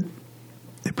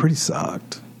it pretty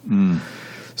sucked.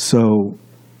 So,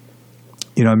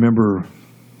 I remember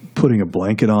putting a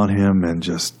blanket on him and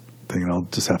just thinking, I'll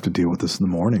just have to deal with this in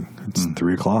the morning. It's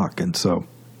 3 o'clock. And so,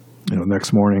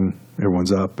 next morning,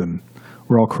 everyone's up and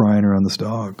we're all crying around this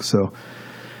dog. So,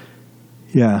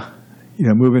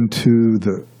 moved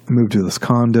to this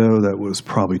condo that was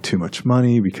probably too much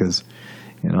money because,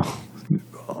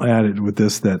 I added with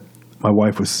this that my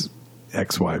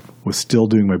ex-wife was still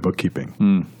doing my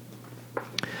bookkeeping.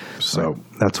 So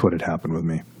that's what had happened with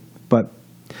me. But,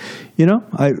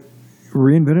 I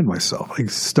reinvented myself. I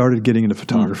started getting into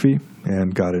photography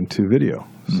and got into video,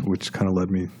 which kind of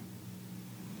led me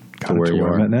to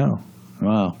where I'm at now.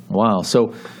 Wow.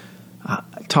 So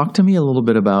talk to me a little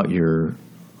bit about your,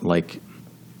 that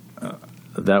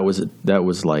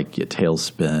was like a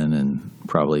tailspin and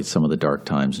probably some of the dark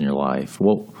times in your life.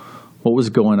 What was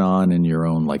going on in your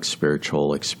own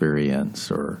spiritual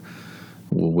experience, or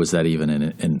was that even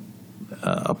in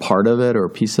a part of it or a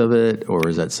piece of it, or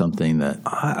is that something that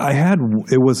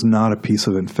it was not a piece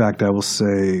of it. In fact, I will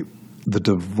say the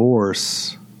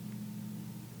divorce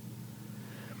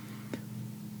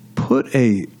put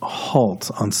a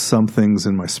halt on some things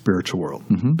in my spiritual world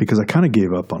because I kind of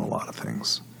gave up on a lot of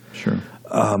things. Sure.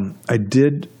 I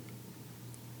did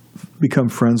become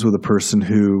friends with a person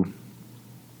who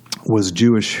was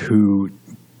Jewish who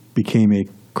became a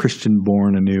Christian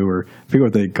born anew, or I forget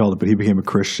what they called it, but he became a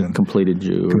Christian. Completed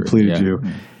Jew. Jew.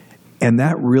 And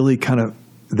that really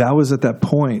that was at that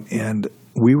point, and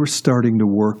we were starting to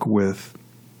work with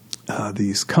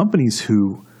these companies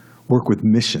who work with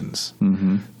missions.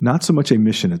 Not so much a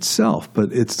mission itself,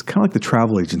 but it's kind of like the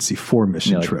travel agency for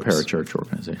mission trips. A parachurch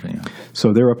organization,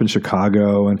 So they're up in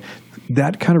Chicago, and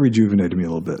that kind of rejuvenated me a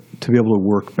little bit to be able to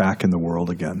work back in the world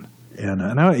again.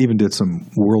 And I even did some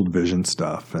World Vision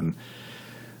stuff, and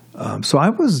so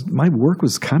my work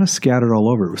was kind of scattered all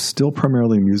over. It was still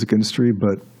primarily music industry,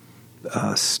 but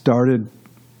started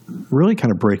really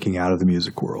kind of breaking out of the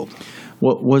music world.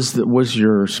 What was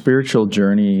your spiritual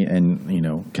journey and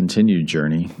continued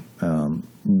journey?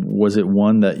 Was it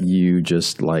one that you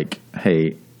just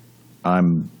hey,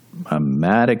 I'm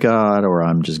mad at God, or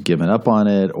I'm just giving up on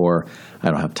it, or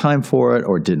I don't have time for it,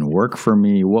 or it didn't work for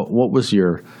me? What was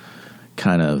your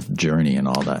kind of journey and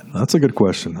all that? That's a good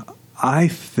question. I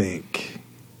think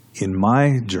in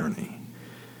my journey,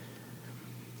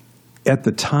 at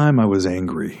the time I was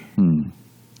angry. And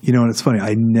it's funny,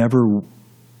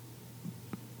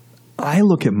 I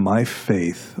look at my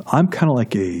faith, I'm kind of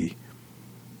like a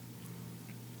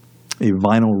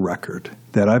vinyl record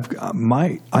that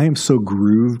I am so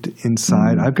grooved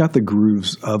inside. I've got the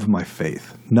grooves of my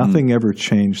faith. Nothing ever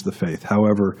changed the faith.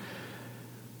 However,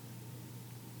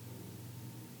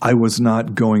 I was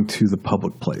not going to the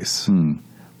public place,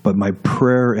 but my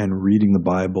prayer and reading the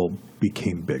Bible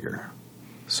became bigger.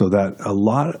 So that a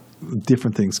lot of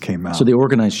different things came out. So the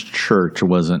organized church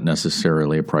wasn't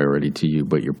necessarily a priority to you,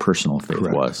 but your personal faith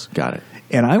was. Got it.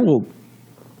 And I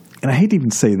hate to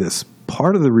even say this,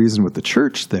 part of the reason with the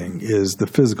church thing is the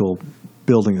physical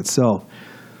building itself.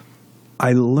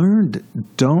 I learned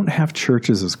don't have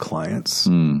churches as clients.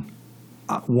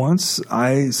 Once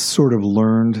I sort of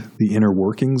learned the inner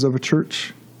workings of a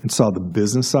church and saw the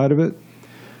business side of it,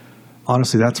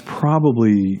 honestly, that's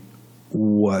probably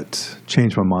what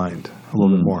changed my mind a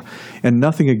little bit more. And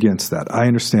nothing against that. I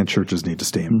understand churches need to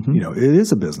stay in, it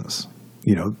is a business.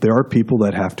 There are people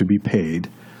that have to be paid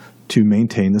to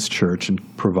maintain this church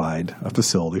and provide a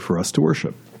facility for us to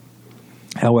worship.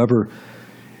 However,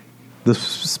 the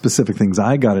specific things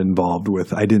I got involved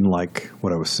with, I didn't like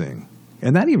what I was seeing.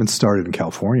 And that even started in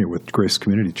California with Grace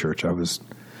Community Church. I was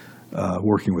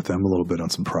working with them a little bit on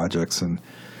some projects, and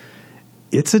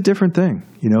it's a different thing,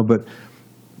 but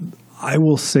I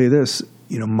will say this,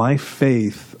 my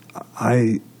faith,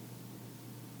 I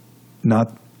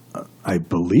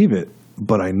believe it,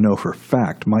 but I know for a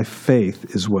fact my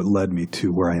faith is what led me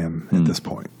to where I am at this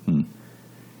point.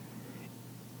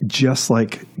 Just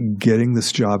like getting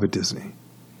this job at Disney,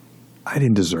 I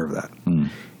didn't deserve that.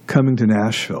 Coming to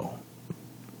Nashville,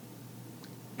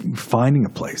 finding a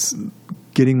place,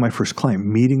 getting my first client,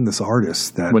 meeting this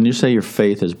artist that... When you say your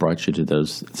faith has brought you to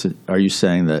those, are you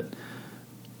saying that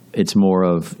it's more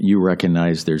of you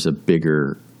recognize there's a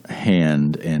bigger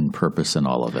hand and purpose in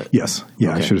all of it? Yes. Yeah,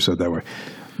 okay. I should have said that way.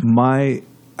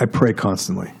 I pray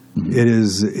constantly. It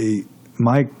is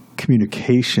my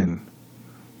communication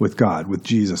with God, with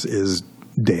Jesus, is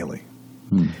daily.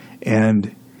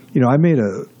 And, I made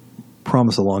a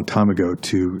promise a long time ago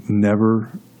to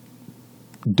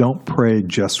don't pray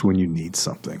just when you need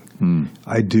something.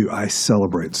 I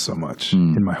celebrate so much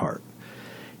in my heart.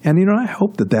 And, I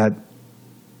hope that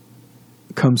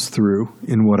comes through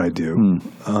in what I do.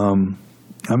 I'm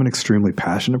an extremely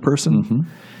passionate person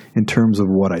in terms of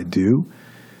what I do,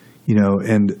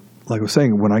 and like I was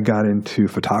saying, when I got into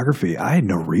photography, I had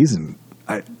no reason.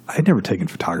 I'd never taken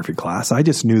photography class. I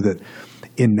just knew that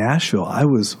in Nashville,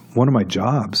 one of my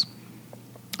jobs,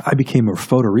 I became a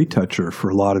photo retoucher for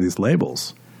a lot of these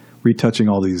labels, retouching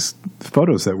all these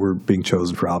photos that were being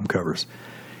chosen for album covers.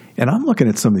 And I'm looking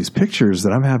at some of these pictures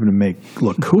that I'm having to make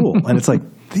look cool. And it's like,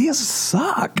 these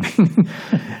suck.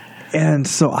 And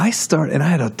so I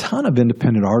had a ton of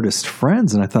independent artist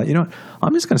friends, and I thought, what,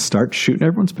 I'm just going to start shooting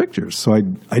everyone's pictures. So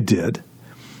I did,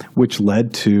 which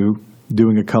led to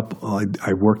doing a couple. One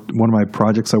of my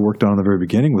projects I worked on in the very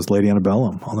beginning was Lady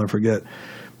Antebellum. I'll never forget.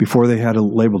 Before they had a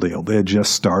label deal, they had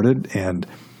just started and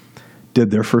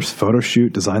did their first photo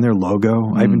shoot, designed their logo.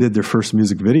 I even did their first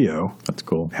music video. That's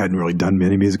cool. Hadn't really done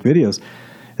many music videos.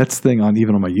 That's the thing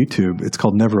even on my YouTube. It's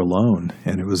called Never Alone,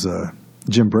 and it was a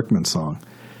Jim Brickman song.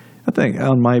 I think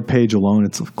on my page alone,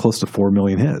 it's close to 4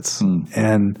 million hits.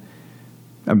 And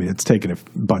I mean, it's taken a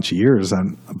bunch of years,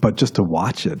 but just to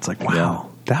watch it, it's like, wow,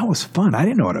 that was fun. I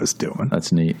didn't know what I was doing.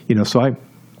 That's neat. So I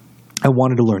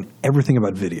wanted to learn everything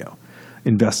about video,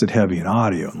 invested heavy in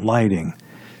audio and lighting.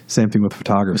 Same thing with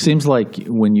photography. It seems like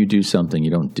when you do something,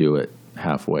 you don't do it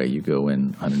halfway. You go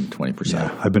in 120%.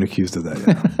 Yeah, I've been accused of that,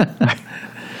 yeah.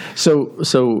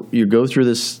 So you go through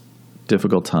this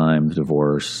difficult time, the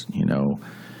divorce,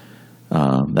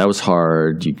 that was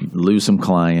hard. You lose some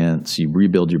clients. You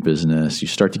rebuild your business. You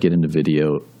start to get into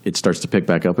video. It starts to pick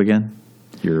back up again?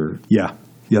 Yeah,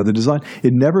 the design.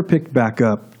 It never picked back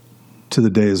up to the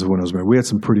days of when I was married. We had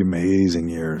some pretty amazing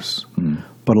years.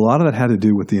 But a lot of that had to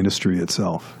do with the industry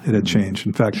itself. It had changed.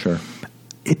 In fact,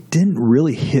 it didn't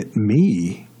really hit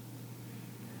me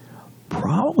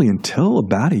probably until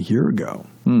about a year ago,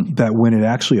 that when it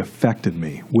actually affected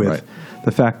me with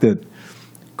the fact that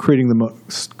creating the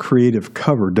most creative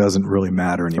cover doesn't really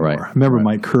matter anymore. I remember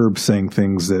Mike Curb saying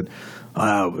things that,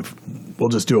 we'll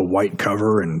just do a white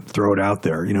cover and throw it out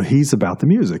there. He's about the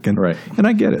music. And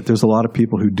I get it. There's a lot of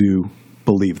people who do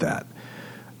believe that.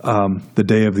 The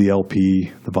day of the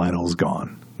LP, the vinyl is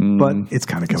gone. But it's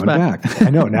kind of coming back. I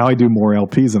know. Now I do more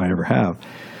LPs than I ever have.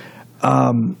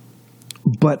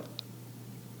 But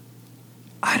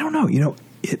I don't know.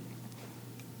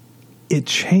 It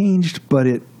changed, but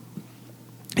it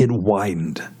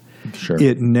widened. Sure.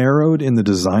 It narrowed in the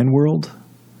design world,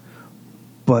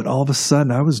 but all of a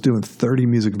sudden I was doing 30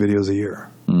 music videos a year.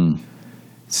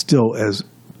 Still as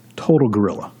total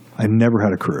guerrilla. I never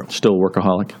had a crew. Still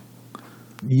workaholic?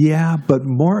 Yeah, but a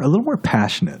little more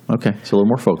passionate. Okay, so a little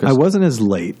more focused. I wasn't as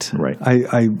late. Right.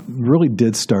 I really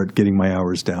did start getting my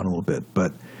hours down a little bit,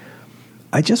 but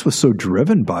I just was so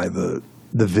driven by the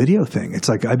video thing. It's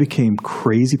like I became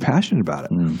crazy passionate about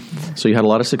it. So you had a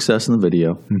lot of success in the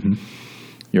video.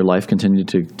 Your life continued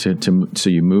to so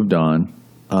you moved on.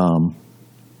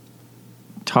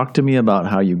 Talk to me about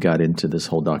how you got into this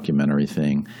whole documentary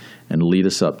thing and lead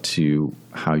us up to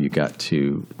how you got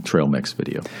to Trail Mix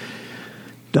Video.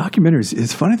 Documentaries. The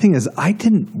funny thing is I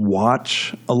didn't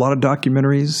watch a lot of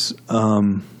documentaries.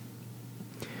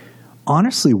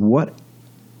 Honestly,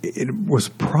 it was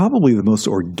probably the most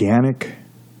organic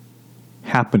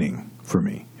happening for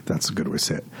me, if that's a good way to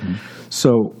say it.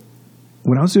 So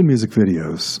when I was doing music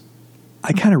videos,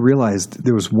 I kind of realized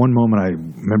there was one moment I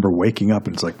remember waking up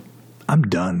and it's like, I'm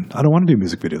done. I don't want to do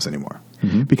music videos anymore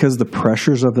because the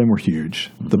pressures of them were huge.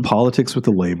 The politics with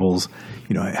the labels,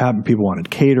 people wanted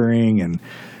catering and,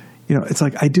 it's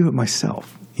like I do it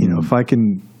myself. If I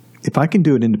can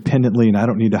do it independently and I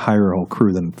don't need to hire a whole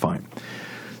crew, then fine.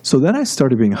 So then I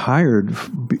started being hired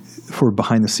for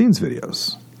behind the scenes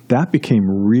videos. That became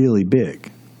really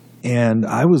big. And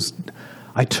I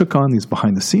took on these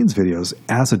behind the scenes videos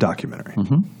as a documentary.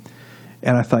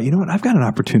 And I thought, I've got an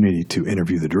opportunity to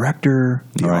interview the director,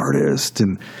 the artist,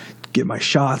 and get my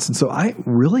shots. And so I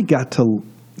really got to,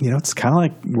 it's kind of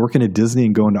like working at Disney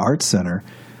and going to Art Center.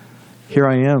 Here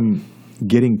I am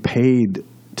getting paid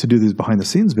to do these behind the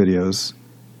scenes videos,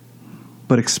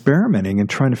 but experimenting and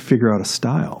trying to figure out a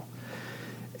style.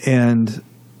 And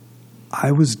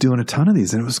I was doing a ton of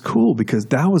these, and it was cool because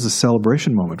that was a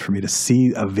celebration moment for me to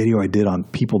see a video I did on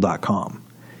people.com.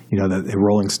 The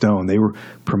Rolling Stone, they were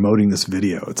promoting this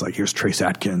video. It's like, here's Trace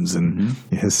Atkins and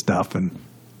his stuff. And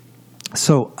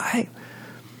so I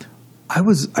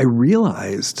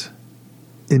realized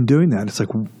in doing that, it's like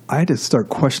I had to start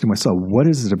questioning myself, what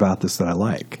is it about this that I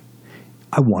like?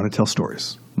 I want to tell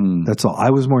stories. That's all. I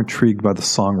was more intrigued by the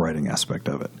songwriting aspect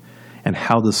of it and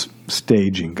how this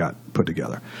staging got put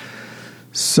together.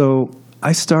 So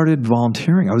I started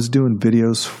volunteering. I was doing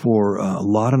videos for a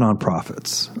lot of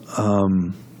nonprofits.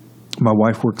 My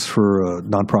wife works for a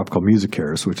nonprofit called Music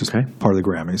Cares, which is part of the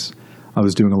Grammys. I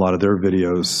was doing a lot of their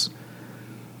videos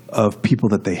of people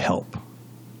that they help.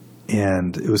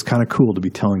 And it was kind of cool to be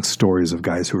telling stories of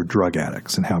guys who were drug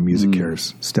addicts and how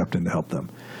MusiCares stepped in to help them.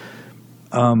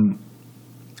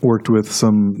 Worked with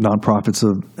some nonprofits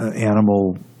of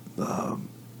animal. I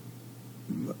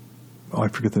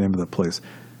forget the name of the place.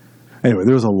 Anyway,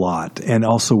 there was a lot, and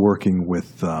also working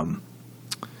with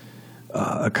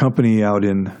a company out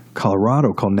in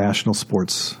Colorado called National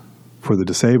Sports for the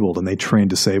Disabled, and they train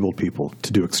disabled people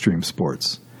to do extreme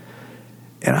sports.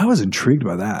 And I was intrigued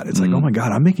by that. It's like, oh my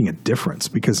God, I'm making a difference,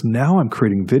 because now I'm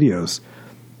creating videos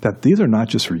that these are not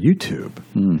just for YouTube.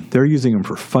 They're using them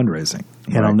for fundraising.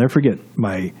 And I'll never forget,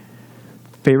 my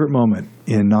favorite moment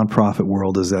in nonprofit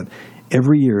world is that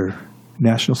every year,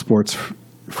 National Sports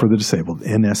for the Disabled,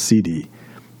 NSCD,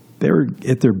 they were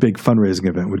at their big fundraising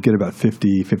event, would get about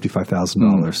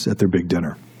 $55,000 at their big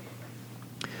dinner.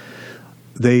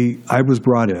 I was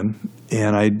brought in,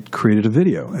 and I created a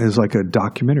video. It was like a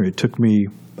documentary. It took me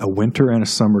a winter and a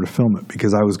summer to film it,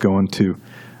 because I was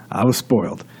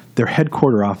spoiled. Their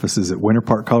headquarter office is at Winter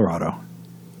Park, Colorado,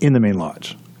 in the main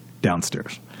lodge,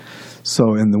 downstairs.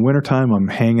 So in the wintertime, I'm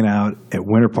hanging out at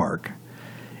Winter Park.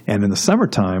 And in the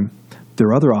summertime,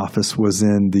 their other office was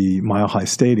in the Mile High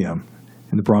Stadium,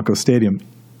 in the Broncos Stadium,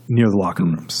 near the locker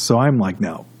rooms. So I'm like,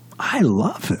 no, I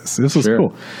love this. This is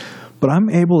cool. But I'm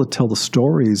able to tell the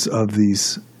stories of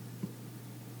these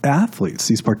athletes,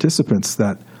 these participants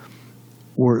that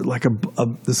were like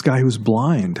this guy who was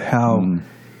blind, how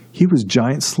he was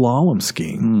giant slalom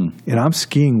skiing, and I'm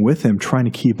skiing with him, trying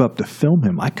to keep up to film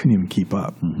him. I couldn't even keep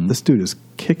up. This dude is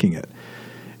kicking it.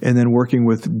 And then working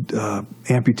with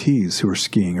amputees who are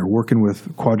skiing, or working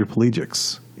with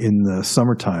quadriplegics in the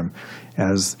summertime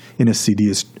as NSCD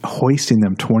is hoisting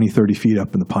them 20, 30 feet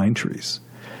up in the pine trees.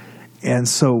 And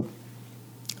so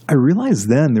I realized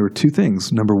then there were two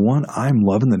things. Number one, I'm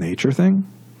loving the nature thing.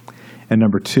 And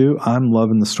number two, I'm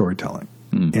loving the storytelling.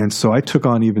 And so I took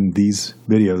on even these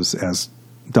videos as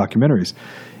documentaries.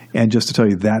 And just to tell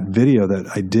you, that video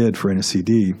that I did for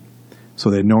NSCD, so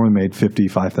they normally made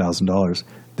 $55,000,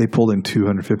 they pulled in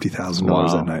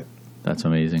 $250,000 that night. That's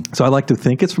amazing. So I like to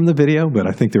think it's from the video, but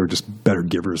I think they were just better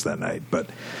givers that night. But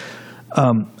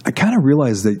I kind of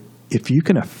realized that if you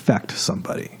can affect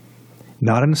somebody,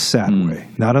 not in a sad way,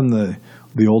 not in the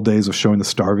old days of showing the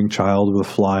starving child with a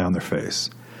fly on their face,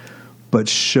 but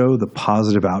show the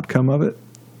positive outcome of it,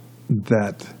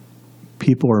 that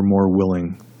people are more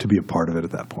willing to be a part of it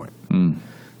at that point.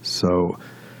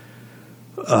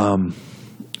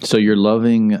 So you're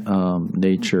loving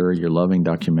nature, you're loving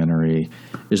documentary.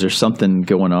 Is there something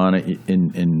going on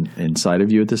inside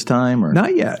of you at this time? Or?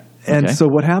 Not yet. And so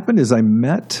what happened is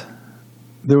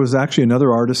there was actually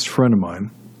another artist friend of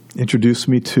mine introduced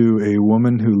me to a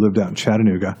woman who lived out in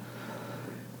Chattanooga,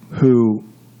 who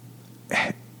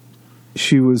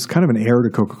she was kind of an heir to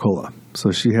Coca-Cola.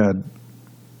 So she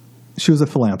was a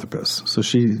philanthropist. So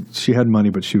she had money,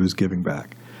 but she was giving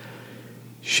back.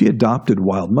 She adopted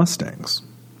wild Mustangs.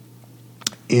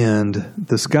 And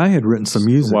this guy had written some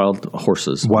music. Wild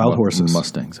horses.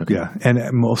 Mustangs. Okay. Yeah, and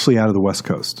mostly out of the West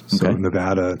Coast, so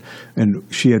Nevada. And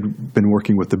she had been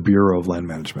working with the Bureau of Land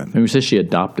Management. And when you say she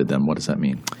adopted them, what does that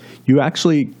mean? You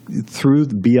actually, through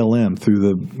the BLM, through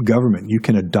the government, you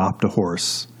can adopt a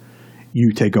horse.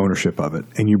 You take ownership of it,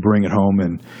 and you bring it home,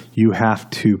 and you have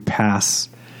to pass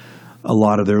a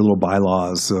lot of their little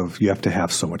bylaws of you have to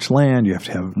have so much land, you have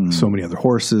to have so many other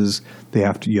horses, you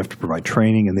have to provide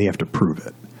training, and they have to prove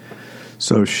it.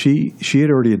 So she had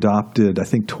already adopted, I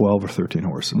think, 12 or 13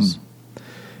 horses.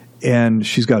 And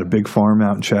she's got a big farm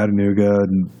out in Chattanooga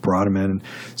and brought them in.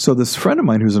 So this friend of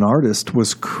mine who's an artist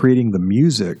was creating the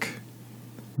music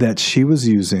that she was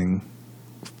using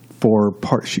for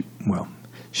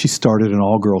she started an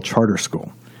all-girl charter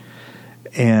school.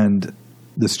 And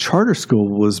this charter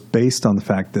school was based on the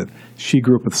fact that she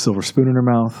grew up with a silver spoon in her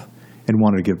mouth and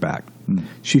wanted to give back.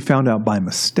 She found out by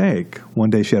mistake, one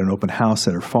day she had an open house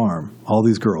at her farm. All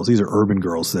these girls, these are urban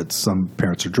girls that some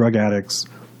parents are drug addicts,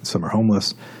 some are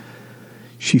homeless.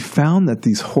 She found that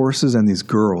these horses and these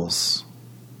girls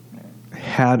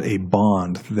had a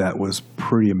bond that was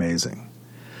pretty amazing.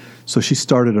 So she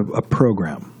started a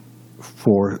program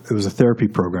it was a therapy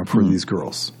program for these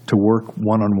girls to work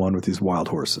one-on-one with these wild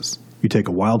horses. You take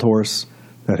a wild horse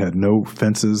that had no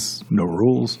fences, no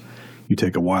rules. You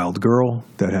take a wild girl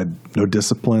that had no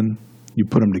discipline. You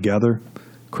put them together,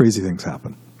 crazy things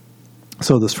happen.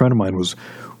 So this friend of mine was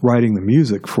writing the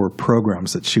music for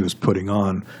programs that she was putting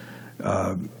on.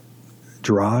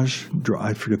 Drage,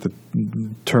 I forget the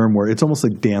term, where it's almost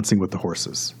like dancing with the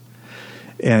horses.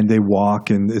 And they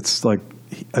walk, and it's like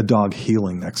a dog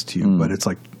healing next to you, but it's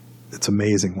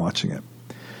amazing watching it.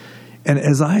 And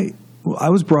as I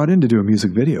was brought in to do a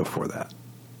music video for that.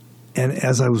 And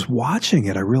as I was watching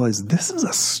it, I realized this is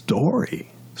a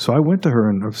story. So I went to her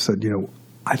and I said,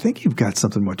 I think you've got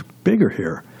something much bigger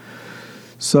here.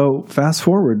 So fast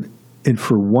forward, and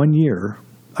for 1 year,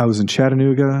 I was in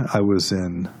Chattanooga, I was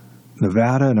in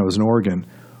Nevada, and I was in Oregon,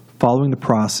 following the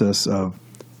process of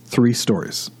 3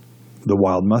 stories. The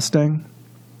wild Mustang,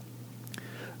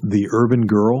 the urban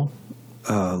girl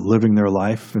living their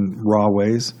life in raw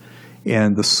ways,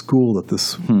 and the school that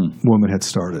this woman had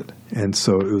started. And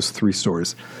so it was 3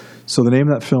 stories. So the name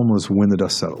of that film was When the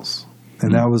Dust Settles.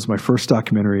 And that was my first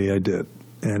documentary I did.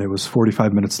 And it was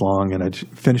 45 minutes long, and I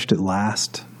finished it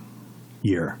last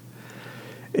year.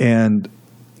 And,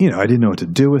 I didn't know what to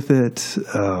do with it.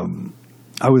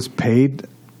 I was paid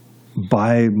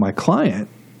by my client.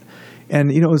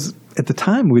 And, it was at the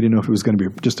time, we didn't know if it was going to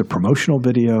be just a promotional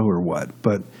video or what.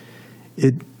 But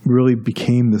it really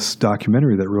became this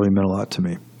documentary that really meant a lot to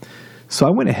me. So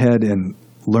I went ahead and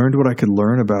learned what I could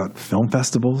learn about film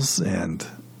festivals and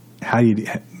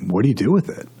what do you do with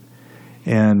it?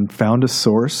 And found a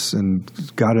source and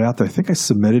got it out there. I think I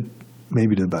submitted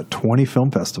maybe to about 20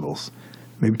 film festivals,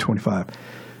 maybe 25.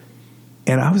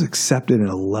 And I was accepted in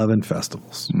 11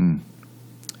 festivals. And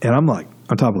I'm like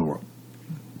on top of the world.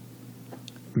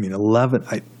 11,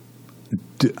 I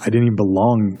didn't even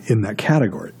belong in that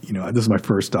category. This is my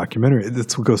first documentary.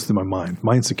 That's what goes through my mind.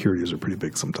 My insecurities are pretty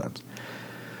big sometimes.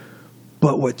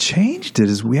 But what changed it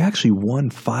is we actually won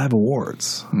 5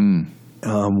 awards.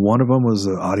 One of them was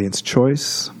an audience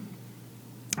choice.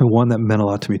 The one that meant a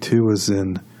lot to me too was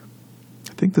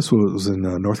I think this was in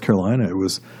North Carolina. It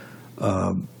was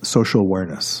social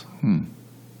awareness. And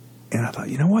I thought,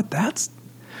 what?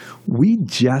 We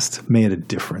just made a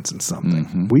difference in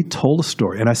something. We told a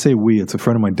story. And I say we, it's a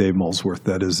friend of mine, Dave Molesworth,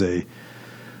 that is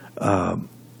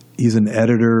he's an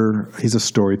editor. He's a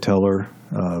storyteller.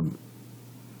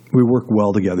 We work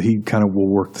well together. He kind of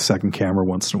will work the second camera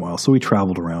once in a while. So we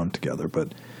traveled around together,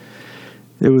 but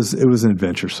it was an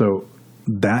adventure. So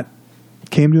that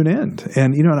came to an end.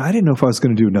 And, I didn't know if I was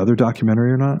going to do another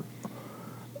documentary or not.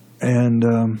 And,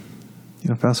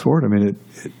 fast forward,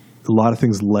 a lot of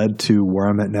things led to where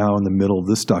I'm at now in the middle of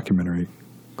this documentary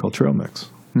called Trail Mix.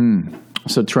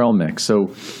 So Trail Mix.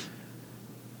 So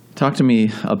talk to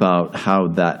me about how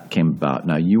that came about.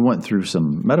 Now, you went through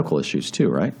some medical issues too,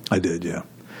 right? I did, yeah.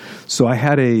 So I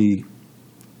had a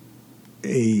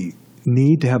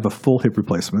need to have a full hip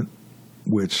replacement,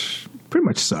 which pretty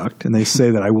much sucked. And they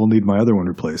say that I will need my other one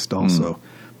replaced also.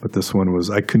 But this one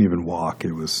I couldn't even walk.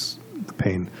 It was the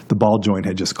pain. The ball joint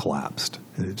had just collapsed.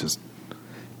 And it just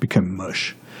became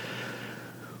mush.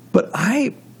 But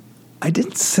I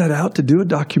didn't set out to do a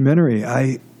documentary.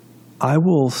 I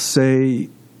will say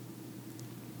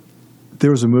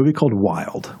there was a movie called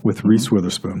Wild with Reese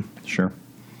Witherspoon. Sure.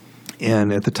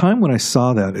 And at the time when I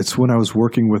saw that, it's when I was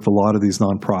working with a lot of these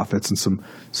nonprofits and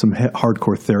some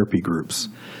hardcore therapy groups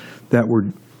that were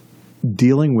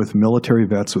dealing with military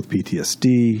vets with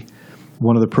PTSD.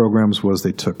 One of the programs was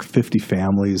they took 50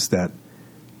 families that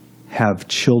have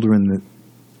children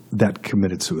that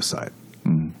committed suicide.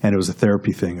 And it was a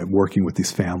therapy thing of working with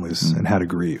these families and how to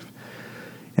grieve.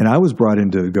 And I was brought in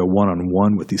to go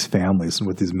one-on-one with these families and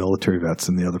with these military vets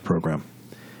in the other program.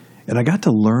 And I got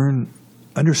to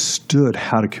understood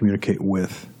how to communicate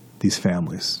with these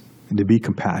families and to be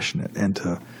compassionate and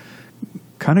to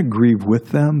kind of grieve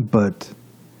with them, but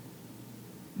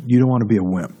you don't want to be a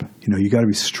wimp. You got to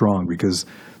be strong because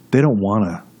they don't want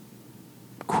to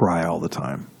cry all the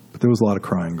time. But there was a lot of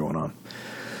crying going on.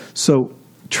 So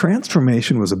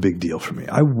transformation was a big deal for me.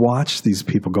 I watched these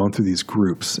people going through these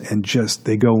groups and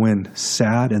they go in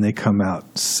sad and they come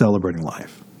out celebrating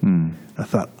life. I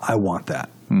thought, I want that.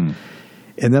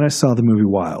 And then I saw the movie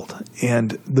Wild.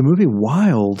 And the movie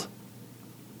Wild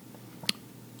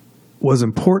was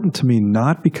important to me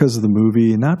not because of the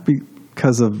movie, not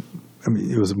because of,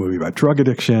 it was a movie about drug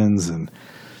addictions and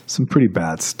some pretty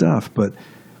bad stuff, but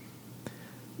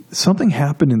something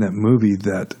happened in that movie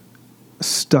that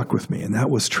stuck with me, and that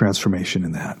was transformation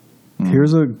in that.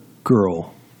 Here's a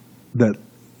girl that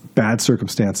bad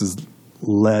circumstances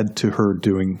led to her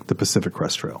doing the Pacific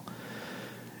Crest Trail.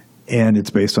 And it's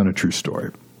based on a true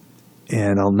story.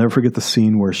 And I'll never forget the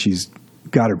scene where she's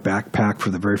got her backpack for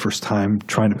the very first time,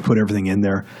 trying to put everything in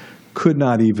there. Could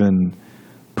not even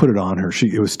put it on her.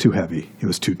 It was too heavy. It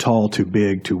was too tall, too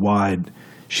big, too wide.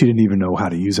 She didn't even know how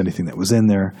to use anything that was in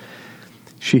there.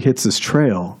 She hits this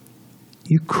trail.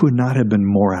 You could not have been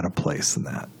more out of place than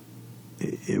that.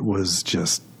 It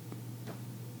was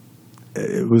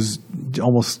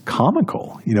almost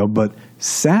comical, but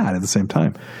sad at the same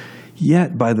time.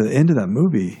 Yet, by the end of that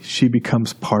movie, she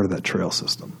becomes part of that trail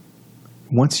system,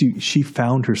 she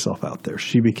found herself out there.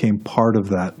 She became part of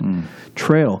that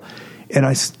trail. And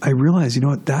I realized, you know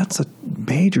what, that's a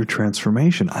major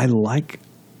transformation.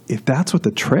 If that's what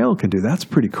the trail can do, that's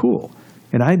pretty cool.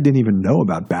 And I didn't even know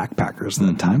about backpackers at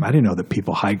the time. I didn't know that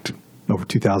people hiked over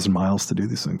 2,000 miles to do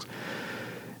these things.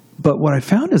 But what I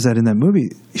found is that in that movie,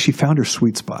 she found her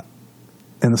sweet spot.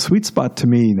 And the sweet spot to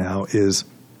me now is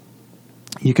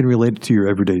you can relate it to your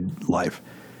everyday life.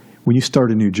 When you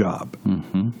start a new job,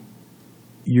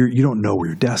 you don't know where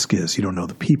your desk is. You don't know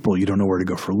the people. You don't know where to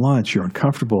go for lunch. You're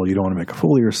uncomfortable. You don't want to make a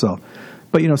fool of yourself.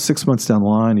 But, 6 months down the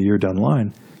line, a year down the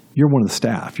line, you're one of the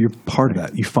staff. You're part of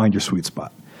that. You find your sweet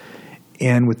spot.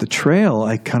 And with the trail,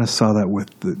 I kind of saw that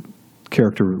with the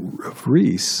character of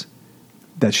Reese,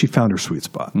 that she found her sweet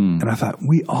spot. And I thought,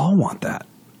 we all want that.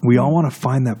 We all want to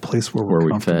find that place where we're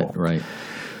comfortable. Fit, right.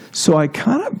 So I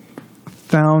kind of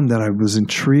found that I was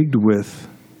intrigued with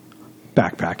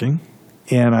backpacking.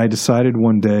 And I decided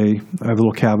one day, I have a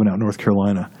little cabin out in North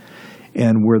Carolina,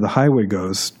 and where the highway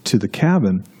goes to the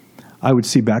cabin, I would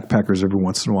see backpackers every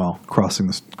once in a while crossing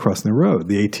the road.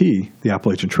 The AT, the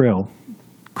Appalachian Trail,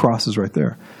 crosses right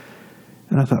there.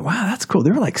 And I thought, wow, that's cool.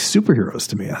 They were like superheroes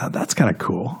to me. I thought, that's kind of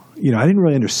cool. I didn't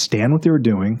really understand what they were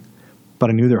doing, but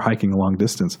I knew they were hiking a long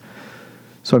distance.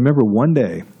 So I remember one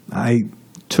day I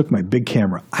took my big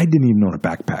camera. I didn't even own a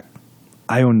backpack.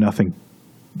 I owned nothing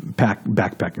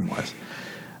backpacking-wise.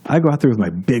 I go out there with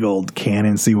my big old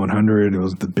Canon C100. It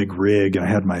was the big rig, and I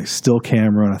had my still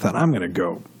camera, and I thought, I'm going to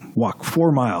go walk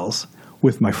 4 miles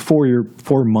with my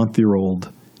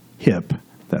 4-month-year-old hip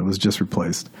that was just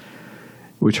replaced,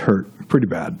 which hurt pretty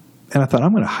bad. And I thought,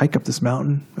 I'm going to hike up this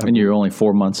mountain. And you're only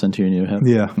 4 months into your new hip?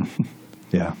 Yeah.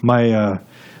 Yeah.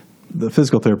 The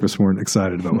physical therapists weren't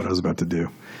excited about what I was about to do.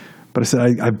 But I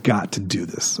said, I've got to do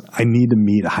this. I need to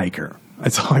meet a hiker.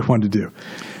 That's all I wanted to do.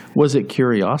 Was it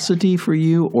curiosity for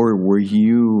you, or were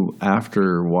you,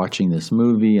 after watching this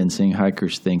movie and seeing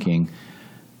hikers, thinking,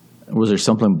 was there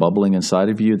something bubbling inside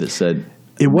of you that said...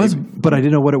 It was, but I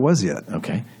didn't know what it was yet.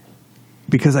 Okay.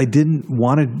 Because I didn't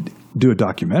want to do a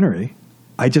documentary.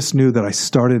 I just knew that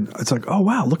it's like, oh,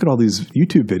 wow, look at all these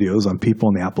YouTube videos on people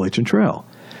on the Appalachian Trail.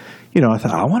 I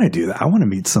thought, I want to do that. I want to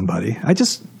meet somebody.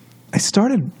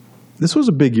 This was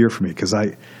a big year for me because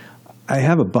I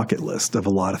have a bucket list of a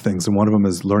lot of things, and one of them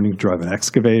is learning to drive an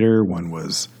excavator. One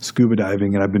was scuba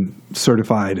diving, and I've been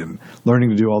certified and learning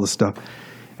to do all this stuff.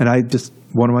 And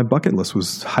one of my bucket lists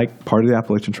was hike part of the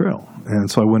Appalachian Trail. And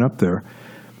so I went up there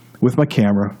with my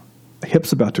camera,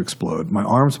 hip's about to explode, my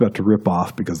arm's about to rip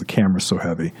off because the camera's so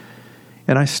heavy.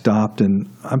 And I stopped, and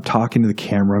I'm talking to the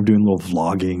camera. I'm doing a little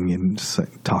vlogging and just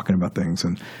talking about things.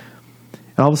 And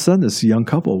all of a sudden, this young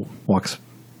couple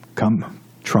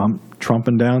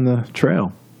trumping down the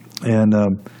trail, and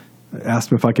asked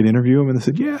them if I could interview them, and they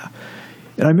said, yeah.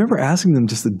 And I remember asking them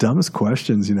just the dumbest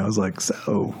questions. I was like,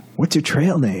 so what's your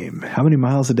trail name? How many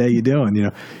miles a day you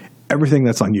doing? Everything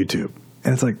that's on YouTube.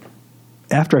 And it's like,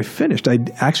 after I finished, I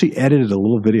actually edited a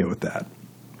little video with that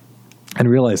and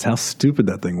realized how stupid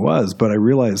that thing was. But I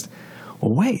realized,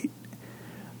 well, wait,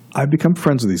 I've become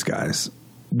friends with these guys.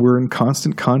 We're in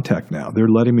constant contact now. They're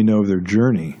letting me know their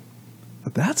journey.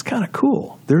 But that's kind of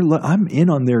cool. I'm in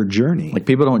on their journey. Like,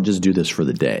 people don't just do this for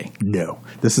the day. No.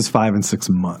 This is 5 and 6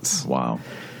 months. Wow.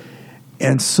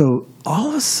 And so all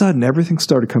of a sudden, everything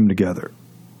started coming together.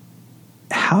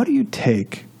 How do you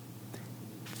take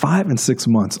 5 and 6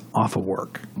 months off of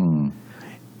work?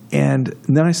 And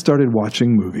then I started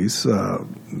watching movies.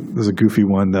 There's a goofy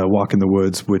one, Walk in the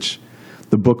Woods, which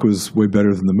the book was way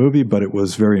better than the movie, but it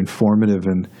was very informative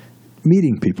and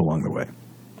meeting people along the way.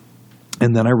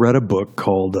 And then I read a book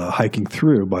called Hiking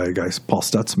Through by a guy, Paul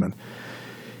Stutzman.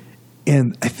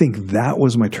 And I think that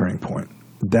was my turning point.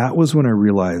 That was when I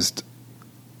realized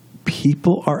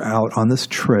people are out on this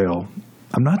trail.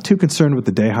 I'm not too concerned with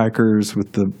the day hikers,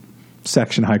 with the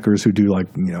section hikers who do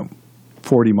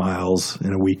 40 miles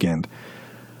in a weekend.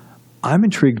 I'm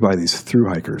intrigued by these through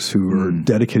hikers who are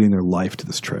dedicating their life to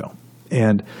this trail.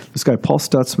 And this guy, Paul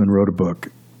Stutzman, wrote a book,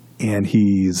 and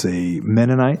he's a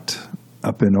Mennonite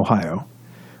up in Ohio,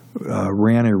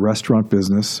 ran a restaurant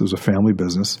business. It was a family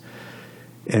business.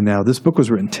 And now this book was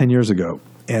written 10 years ago,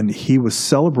 and he was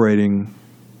celebrating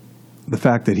the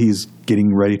fact that he's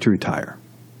getting ready to retire.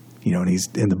 And he's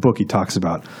in the book, he talks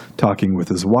about talking with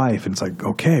his wife, and it's like,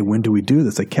 okay, when do we do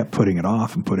this? They kept putting it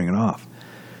off and putting it off.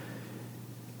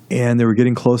 And they were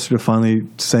getting closer to finally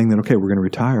saying that, okay, we're going to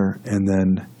retire. And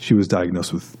then she was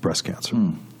diagnosed with breast cancer.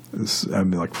 It was,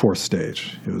 fourth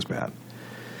stage. It was bad.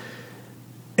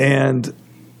 And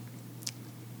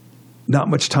not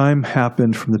much time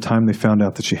happened from the time they found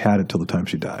out that she had it till the time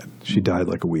she died. She died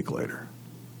like a week later.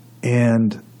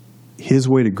 And his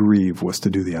way to grieve was to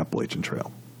do the Appalachian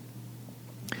Trail.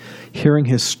 Hearing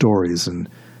his stories and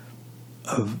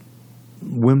of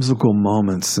whimsical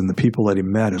moments and the people that he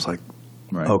met is like,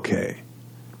 okay,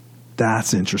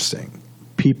 that's interesting.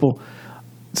 People,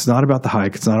 it's not about the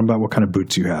hike. It's not about what kind of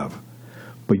boots you have.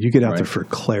 But you get out there for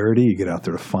clarity. You get out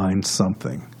there to find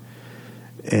something.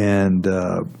 And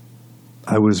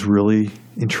I was really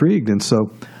intrigued. And so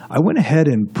I went ahead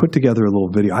and put together a little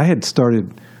video.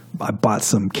 I bought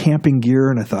some camping gear,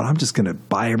 and I thought, I'm just going to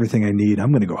buy everything I need. I'm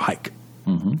going to go hike.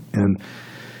 Mm-hmm. And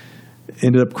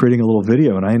ended up creating a little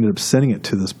video, and I ended up sending it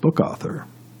to this book author.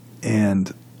 And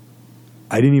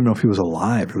I didn't even know if he was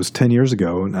alive. It was 10 years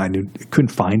ago, and I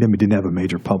couldn't find him. He didn't have a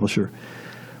major publisher.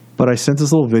 But I sent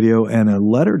this little video and a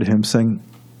letter to him saying,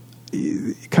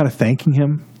 kind of thanking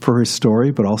him for his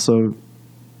story, but also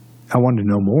I wanted to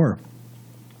know more.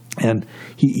 And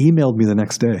he emailed me the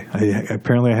next day.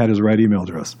 Apparently I had his right email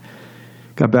address.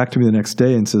 Got back to me the next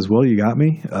day and says, well, you got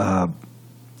me.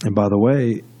 And by the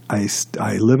way, I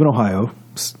live in Ohio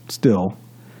still,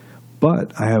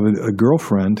 but I have a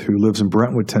girlfriend who lives in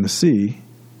Brentwood, Tennessee,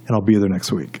 and I'll be there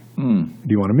next week. Do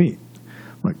you want to meet?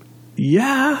 I'm like,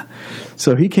 yeah.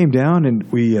 So he came down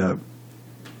and we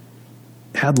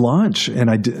had lunch, and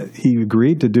he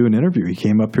agreed to do an interview. He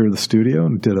came up here to the studio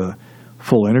and did a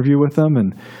full interview with them,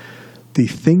 and the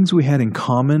things we had in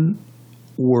common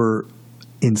were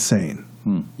insane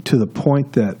to the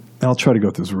point that, and I'll try to go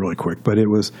through this really quick, but it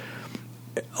was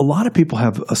a lot of people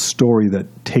have a story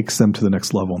that takes them to the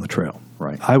next level on the trail.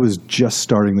 Right. I was just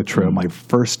starting the trail. My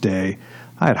first day,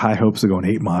 I had high hopes of going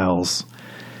 8 miles.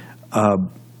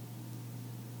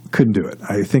 Couldn't do it.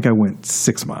 I think I went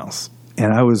 6 miles.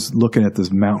 And I was looking at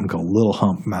this mountain called Little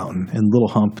Hump Mountain, and Little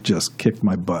Hump just kicked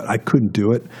my butt. I couldn't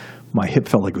do it. My hip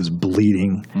felt like it was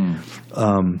bleeding.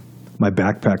 My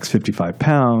backpack's 55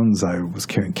 pounds. I was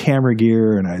carrying camera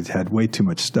gear, and I had way too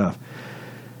much stuff.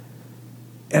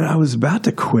 And I was about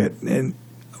to quit, and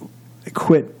I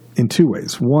quit in 2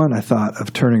 ways. One, I thought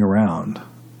of turning around,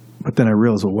 but then I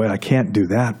realized, well, wait, I can't do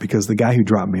that because the guy who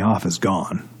dropped me off is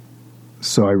gone.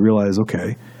 So I realized,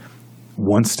 okay,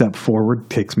 one step forward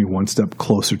takes me one step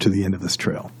closer to the end of this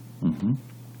trail. Mm-hmm.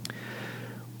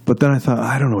 But then I thought,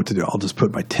 I don't know what to do. I'll just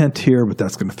put my tent here, but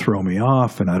that's going to throw me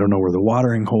off, and I don't know where the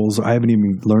watering holes are. I haven't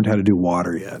even learned how to do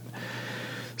water yet.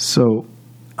 So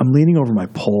I'm leaning over my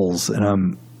poles, and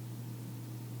I'm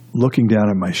looking down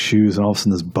at my shoes, and all of a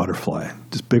sudden this butterfly,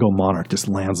 this big old monarch, just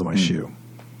lands on my shoe.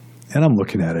 And I'm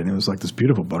looking at it, and it was like this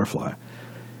beautiful butterfly.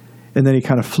 And then he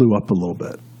kind of flew up a little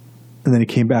bit. And then he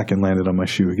came back and landed on my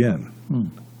shoe again.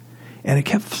 And it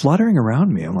kept fluttering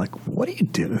around me. I'm like, what are you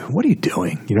doing? What are you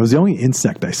doing? You know, it was the only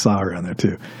insect I saw around there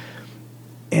too.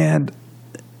 And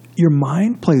your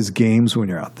mind plays games when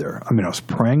you're out there. I mean, I was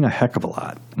praying a heck of a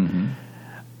lot. Mm-hmm.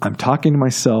 I'm talking to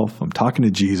myself. I'm talking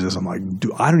to Jesus. I'm like,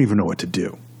 I don't even know what to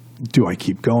do. Do I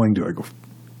keep going? Do I go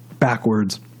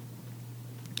backwards?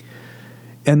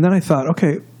 And then I thought,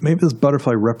 okay, maybe this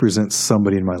butterfly represents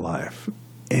somebody in my life.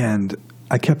 And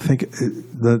I kept thinking,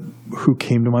 who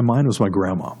came to my mind was my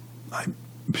grandma.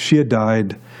 She had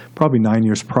died probably 9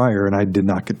 years prior, and I did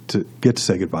not get to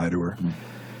say goodbye to her.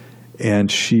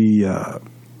 And she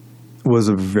was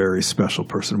a very special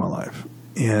person in my life.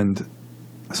 And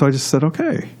so I just said,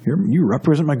 okay, you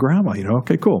represent my grandma. You know,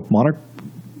 okay, cool. Monarch.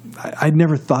 I'd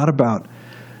never thought about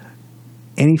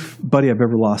anybody I've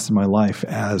ever lost in my life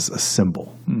as a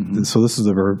symbol. Mm-hmm. So this is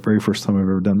the very, very first time I've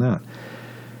ever done that.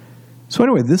 So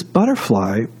anyway, this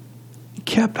butterfly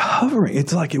kept hovering.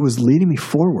 It's like it was leading me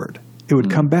forward. It would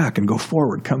come back and go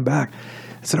forward, come back.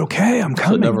 I said, okay, I'm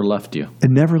coming. So it never left you. It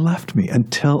never left me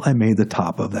until I made the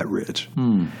top of that ridge.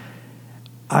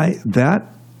 That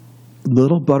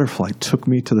little butterfly took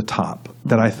me to the top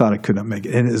that I thought I could not make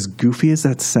it. And as goofy as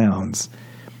that sounds,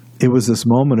 it was this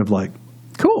moment of like,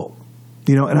 cool.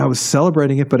 You know, and I was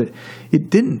celebrating it, but it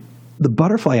didn't. The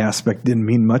butterfly aspect didn't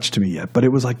mean much to me yet, but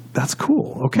it was like, that's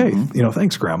cool. Okay. You know,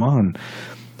 thanks, Grandma. And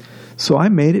so I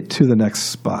made it to the next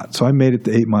spot. So I made it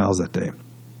to 8 miles that day.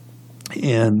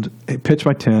 And I pitched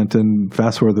my tent and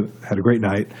fast forward, had a great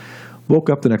night.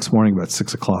 Woke up the next morning about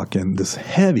 6 o'clock, and this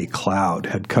heavy cloud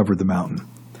had covered the mountain.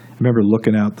 I remember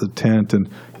looking out the tent and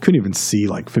couldn't even see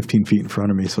like 15 feet in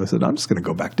front of me. So I said, I'm just going to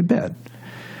go back to bed.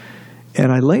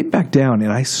 And I laid back down,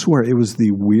 and I swear it was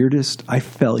the weirdest. I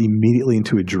fell immediately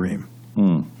into a dream.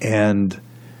 And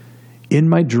in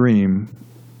my dream,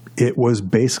 it was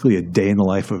basically a day in the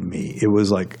life of me. It was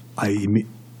like I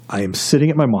am sitting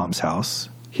at my mom's house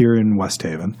here in West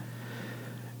Haven,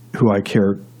 who I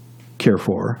care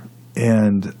for,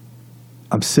 and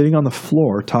I'm sitting on the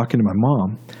floor talking to my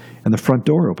mom, and the front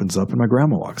door opens up, and my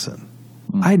grandma walks in.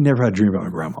 I had never had a dream about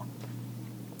my grandma.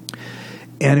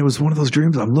 And it was one of those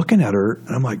dreams. I'm looking at her,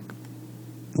 and I'm like,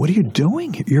 what are you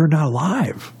doing? You're not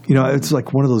alive. It's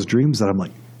like one of those dreams that I'm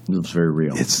like, it's very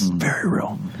real. It's very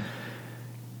real.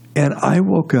 And I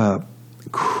woke up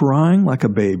crying like a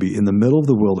baby in the middle of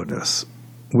the wilderness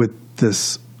with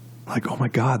this, like, oh my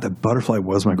God, that butterfly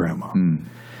was my grandma.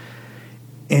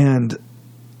 And,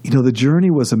 the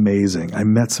journey was amazing. I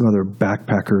met some other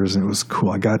backpackers, and it was cool.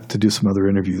 I got to do some other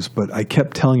interviews, but I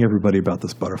kept telling everybody about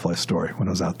this butterfly story when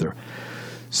I was out there.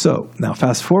 So now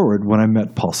fast forward, when I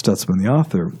met Paul Stutzman, the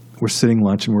author, we're sitting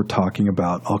lunch and we're talking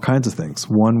about all kinds of things.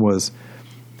 One was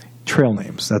trail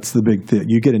names. That's the big thing.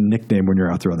 You get a nickname when you're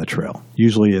out there on the trail.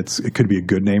 Usually it could be a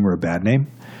good name or a bad name.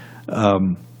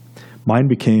 Mine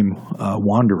became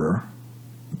Wanderer,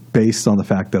 based on the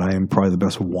fact that I am probably the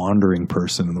best wandering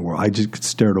person in the world. I just could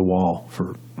stare at a wall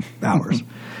for hours.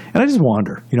 And I just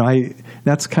wander.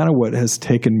 That's kind of what has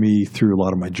taken me through a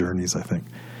lot of my journeys, I think.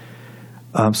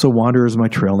 So Wanderer is my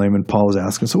trail name, and Paul was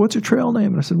asking, so what's your trail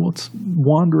name? And I said, well, it's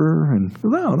Wanderer. And,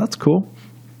 oh, that's cool.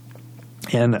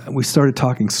 And we started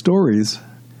talking stories,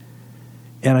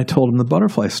 and I told him the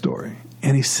butterfly story.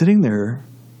 And he's sitting there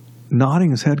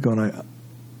nodding his head going,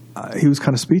 he was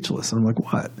kind of speechless. And I'm like,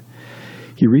 what?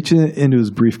 He reaches into his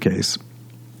briefcase,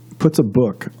 puts a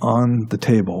book on the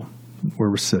table where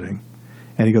we're sitting,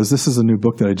 and he goes, this is a new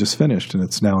book that I just finished, and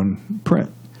it's now in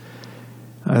print.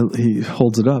 He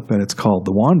holds it up, and it's called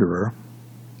The Wanderer,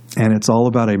 and it's all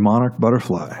about a monarch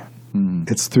butterfly.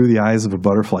 It's through the eyes of a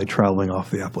butterfly traveling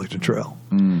off the Appalachian Trail.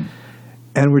 And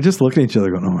we're just looking at each other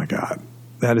going, oh, my God,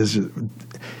 that is just –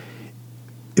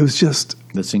 it was just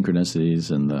 – the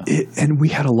synchronicities and the – and we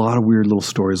had a lot of weird little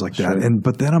stories like that. Sure.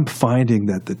 But then I'm finding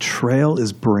that the trail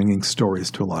is bringing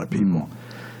stories to a lot of people.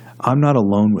 I'm not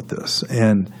alone with this.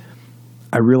 And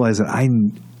I realize that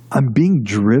I'm being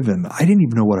driven. I didn't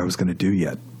even know what I was going to do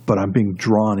yet, but I'm being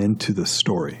drawn into this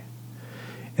story.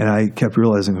 And I kept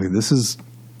realizing, like, this is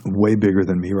way bigger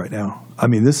than me right now. I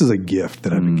mean, this is a gift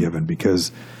that I've been given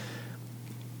because,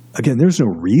 again, there's no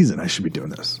reason I should be doing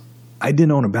this. I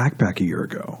didn't own a backpack a year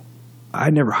ago. I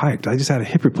never hiked. I just had a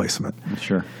hip replacement.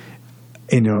 Sure.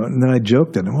 And, and then I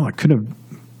joked that, well, I couldn't have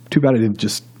 – too bad I didn't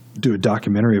just do a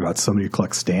documentary about somebody who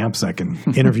collects stamps I can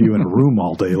interview in a room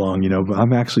all day long, But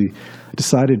I'm actually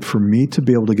decided for me to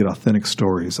be able to get authentic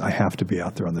stories, I have to be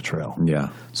out there on the trail. Yeah.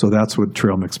 So that's what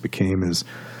Trail Mix became is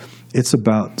it's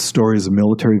about stories of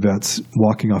military vets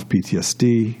walking off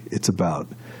PTSD. It's about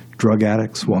drug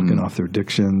addicts walking off their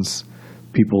addictions,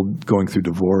 people going through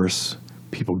divorce,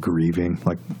 people grieving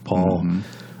like Paul.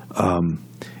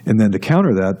 And then to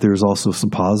counter that, there's also some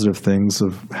positive things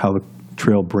of how the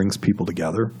trail brings people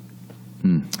together.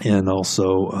 And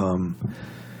also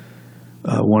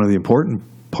one of the important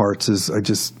parts is I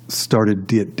just started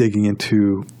digging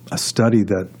into a study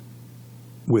that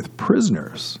with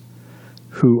prisoners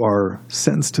who are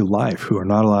sentenced to life, who are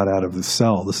not allowed out of the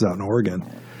cell, this is out in Oregon,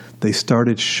 they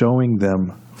started showing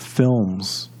them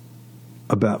films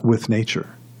with nature,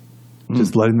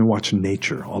 just letting them watch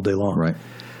nature all day long. Right.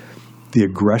 The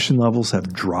aggression levels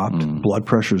have dropped, blood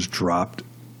pressure's dropped,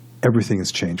 everything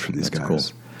has changed for these guys. Cool.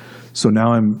 So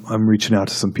now I'm reaching out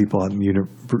to some people at the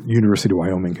University of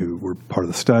Wyoming who were part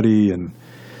of the study, and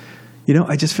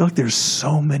I just feel like there's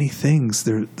so many things.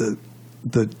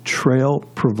 The trail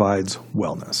provides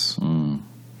wellness.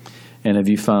 And have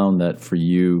you found that for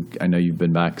you? I know you've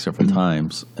been back several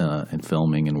times in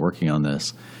filming and working on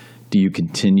this. Do you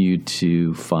continue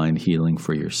to find healing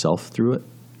for yourself through it?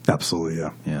 Absolutely,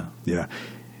 yeah. Yeah.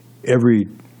 Every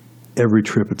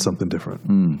trip, it's something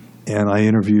different. And I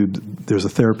interviewed, there's a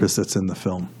therapist that's in the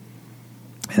film.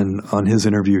 And on his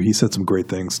interview, he said some great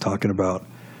things talking about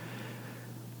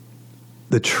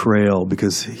the trail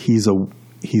because he's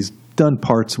done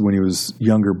parts when he was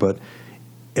younger, but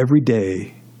every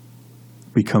day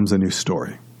becomes a new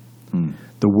story.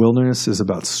 The wilderness is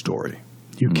about story.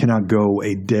 You cannot go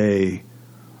a day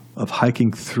of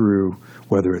hiking through,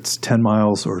 whether it's 10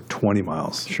 miles or 20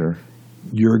 miles. Sure.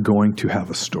 You're going to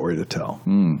have a story to tell.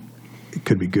 It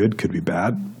could be good, could be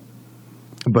bad.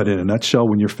 But in a nutshell,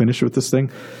 when you're finished with this thing,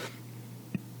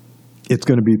 it's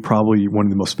going to be probably one of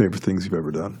the most favorite things you've ever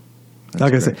done. That's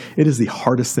like great. I say, it is the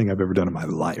hardest thing I've ever done in my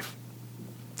life.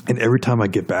 And every time I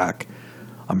get back,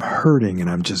 I'm hurting and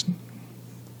I'm just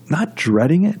not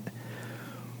dreading it,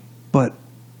 but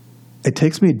it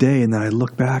takes me a day and then I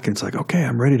look back and it's like, okay,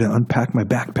 I'm ready to unpack my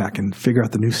backpack and figure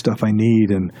out the new stuff I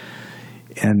need. And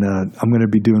I'm going to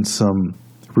be doing some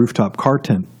rooftop car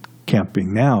tent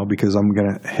camping now because I'm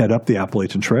going to head up the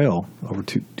Appalachian Trail over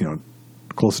to,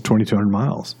 close to 2,200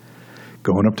 miles,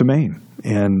 going up to Maine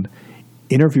and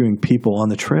interviewing people on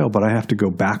the trail, but I have to go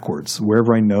backwards.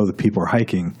 Wherever I know the people are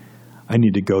hiking, I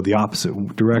need to go the opposite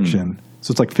direction.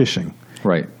 So it's like fishing.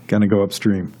 Right. Kind of go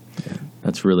upstream.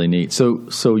 That's really neat. So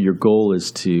your goal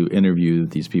is to interview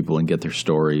these people and get their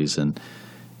stories and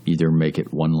either make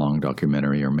it one long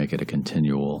documentary or make it a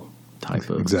continual type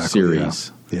of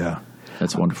series. Yeah.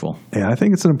 That's wonderful. Yeah, I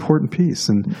think it's an important piece.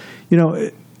 And,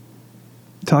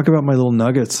 talk about my little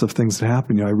nuggets of things that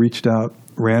happen. I reached out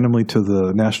randomly to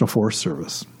the National Forest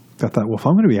Service. I thought, well, if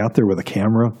I'm going to be out there with a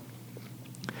camera,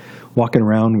 walking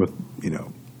around with,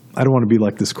 I don't want to be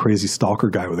like this crazy stalker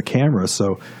guy with a camera.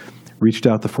 So reached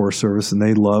out to the Forest Service, and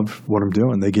they loved what I'm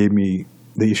doing. They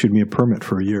issued me a permit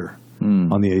for a year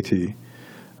on the AT.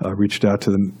 Reached out to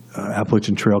the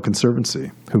Appalachian Trail Conservancy,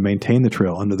 who maintain the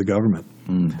trail under the government.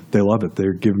 They love it.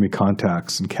 They're giving me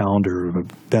contacts and calendar of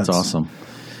events. That's awesome.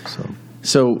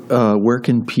 So where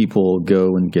can people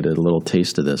go and get a little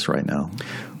taste of this right now?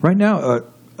 Right now,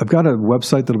 I've got a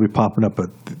website that'll be popping up,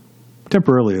 but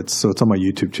temporarily it's on my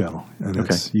YouTube channel. And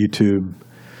it's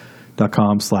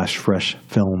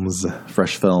youtube.com/freshfilms.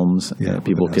 Fresh Films. Yeah,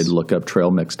 people could look up Trail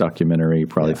Mix documentary,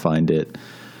 probably find it.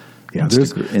 Yeah,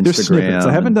 there's snippets.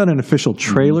 I haven't done an official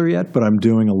trailer yet, but I'm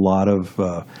doing a lot of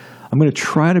I'm going to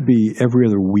try to be every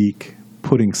other week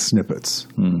putting snippets,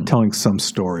 telling some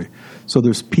story. So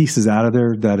there's pieces out of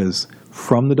there that is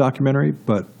from the documentary,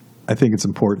 but I think it's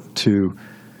important to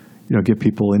get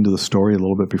people into the story a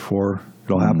little bit before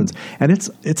it all happens. And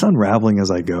it's unraveling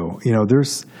as I go.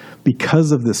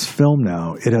 Because of this film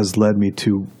now, it has led me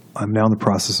to, I'm now in the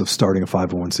process of starting a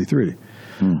 501c3.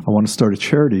 I want to start a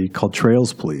charity called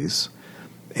Trails Please,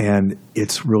 and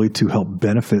it's really to help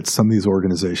benefit some of these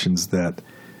organizations that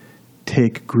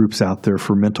take groups out there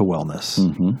for mental wellness,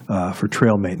 for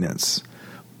trail maintenance,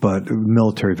 but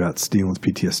military vets dealing with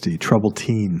PTSD, troubled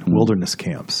teen, wilderness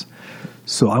camps.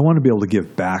 So I want to be able to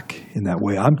give back in that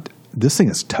way. This thing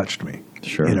has touched me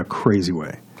in a crazy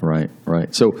way. Right.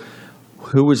 So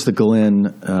who was the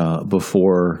Glenn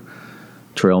before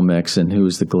Trail Mix, and who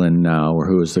is the Glenn now, or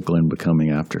who is the Glenn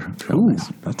becoming after Trail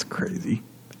Mix? That's crazy.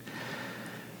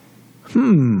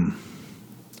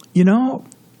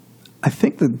 I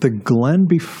think that the Glenn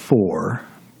before,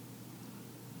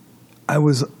 I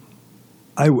will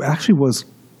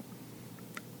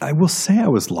say I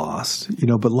was lost,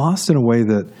 but lost in a way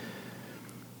that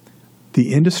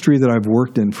the industry that I've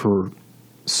worked in for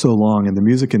so long, in the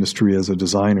music industry as a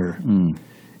designer,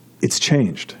 it's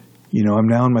changed. I'm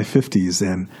now in my 50s,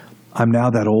 and I'm now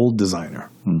that old designer.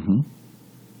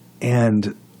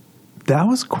 And that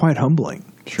was quite humbling.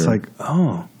 It's like,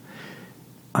 I'm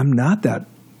not that.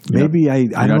 Maybe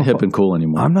I'm not hip and cool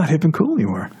anymore. I'm not hip and cool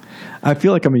anymore. I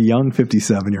feel like I'm a young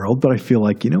 57-year-old, but I feel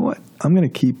like, you know what? I'm going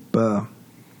to keep,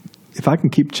 if I can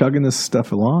keep chugging this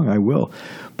stuff along, I will.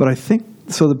 But I think,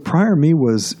 so the prior me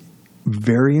was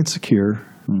very insecure,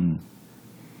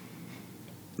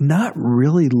 not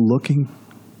really looking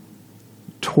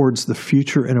towards the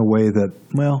future in a way that,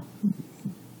 well,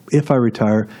 if I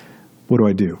retire, what do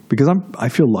I do? Because I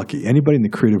feel lucky. Anybody in the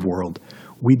creative world,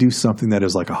 we do something that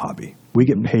is like a hobby. We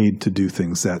get paid to do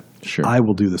things that I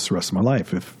will do this the rest of my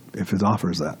life if it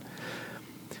offers that.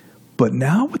 But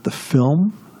now with the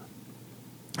film,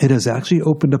 it has actually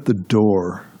opened up the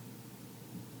door,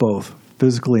 both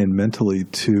physically and mentally,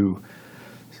 to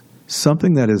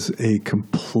something that is a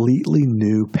completely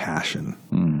new passion.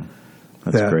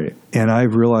 That's great. And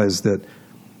I've realized that,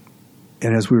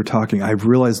 and as we were talking, I've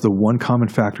realized the one common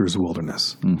factor is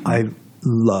wilderness. I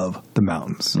love the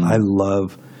mountains. I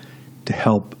love to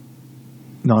help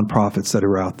nonprofits that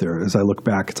are out there. As I look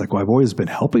back, it's like, well, I've always been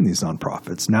helping these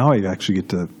nonprofits. Now I actually get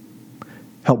to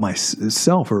help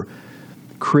myself or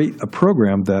create a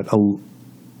program that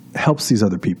helps these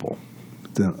other people,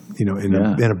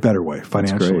 in a better way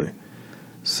financially.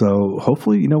 So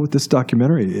hopefully, with this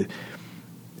documentary,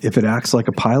 if it acts like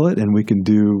a pilot and we can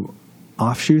do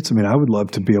offshoots, I would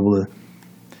love to be able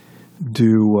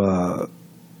to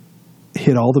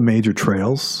hit all the major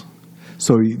trails.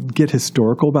 So you get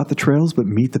historical about the trails, but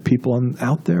meet the people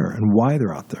out there and why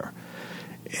they're out there.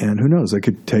 And who knows? I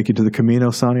could take you to the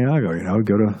Camino Santiago.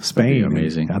 Go to Spain,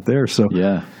 amazing out there. So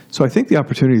so I think the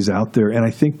opportunity is out there, and I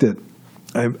think that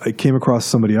I came across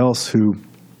somebody else who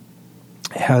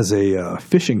has a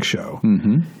fishing show,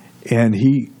 and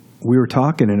we were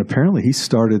talking, and apparently he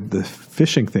started the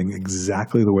fishing thing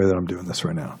exactly the way that I'm doing this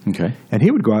right now. Okay, and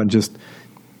he would go out and just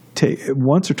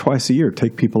once or twice a year,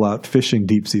 take people out fishing,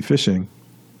 deep sea fishing.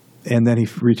 And then he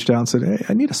reached out and said, hey,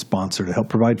 I need a sponsor to help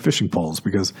provide fishing poles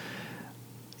because,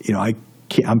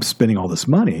 I'm spending all this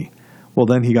money. Well,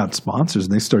 then he got sponsors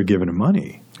and they started giving him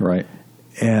money. Right.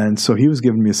 And so he was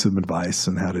giving me some advice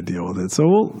on how to deal with it. So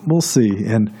we'll see.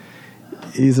 And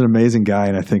he's an amazing guy.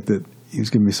 And I think that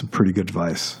he's giving me some pretty good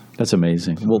advice. That's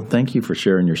amazing. Well, thank you for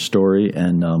sharing your story.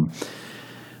 And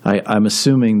I'm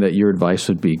assuming that your advice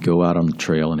would be go out on the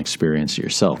trail and experience it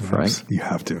yourself, right? You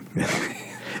have to. Yeah.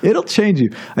 It'll change you.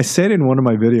 I said in one of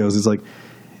my videos, it's like,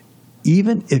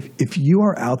 even if you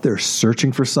are out there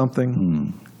searching for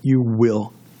something, you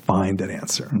will find an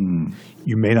answer.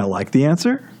 You may not like the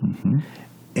answer,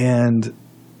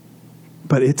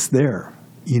 but it's there,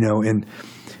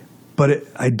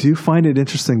 I do find it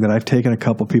interesting that I've taken a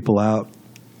couple people out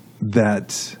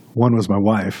that one was my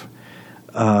wife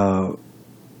of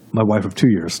 2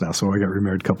 years now. So I got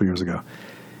remarried a couple years ago.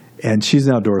 And she's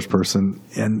an outdoors person.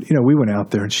 And, we went out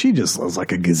there and she just was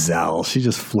like a gazelle. She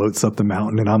just floats up the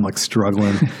mountain and I'm like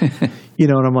struggling,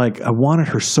 and I'm like, I wanted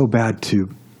her so bad to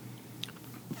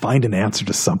find an answer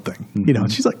to something,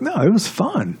 and she's like, no, it was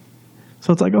fun.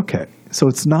 So it's like, okay, so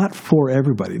it's not for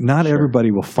everybody. Not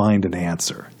everybody will find an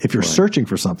answer. If you're searching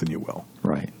for something, you will.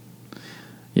 Right.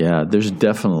 Yeah, there's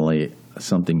definitely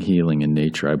something healing in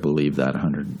nature. I believe that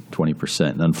 120%.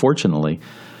 And unfortunately,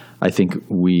 I think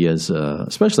we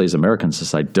especially as American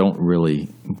society, don't really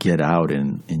get out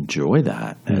and enjoy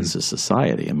that as a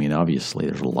society. I mean, obviously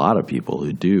there's a lot of people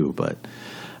who do, but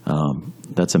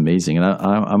that's amazing. And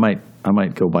I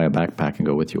might go buy a backpack and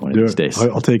go with you one of these days.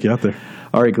 I'll take you out there.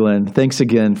 All right, Glenn, thanks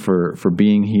again for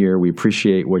being here. We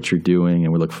appreciate what you're doing,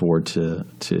 and we look forward to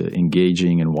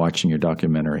engaging and watching your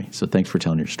documentary. So thanks for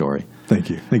telling your story. Thank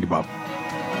you. Thank you, Bob.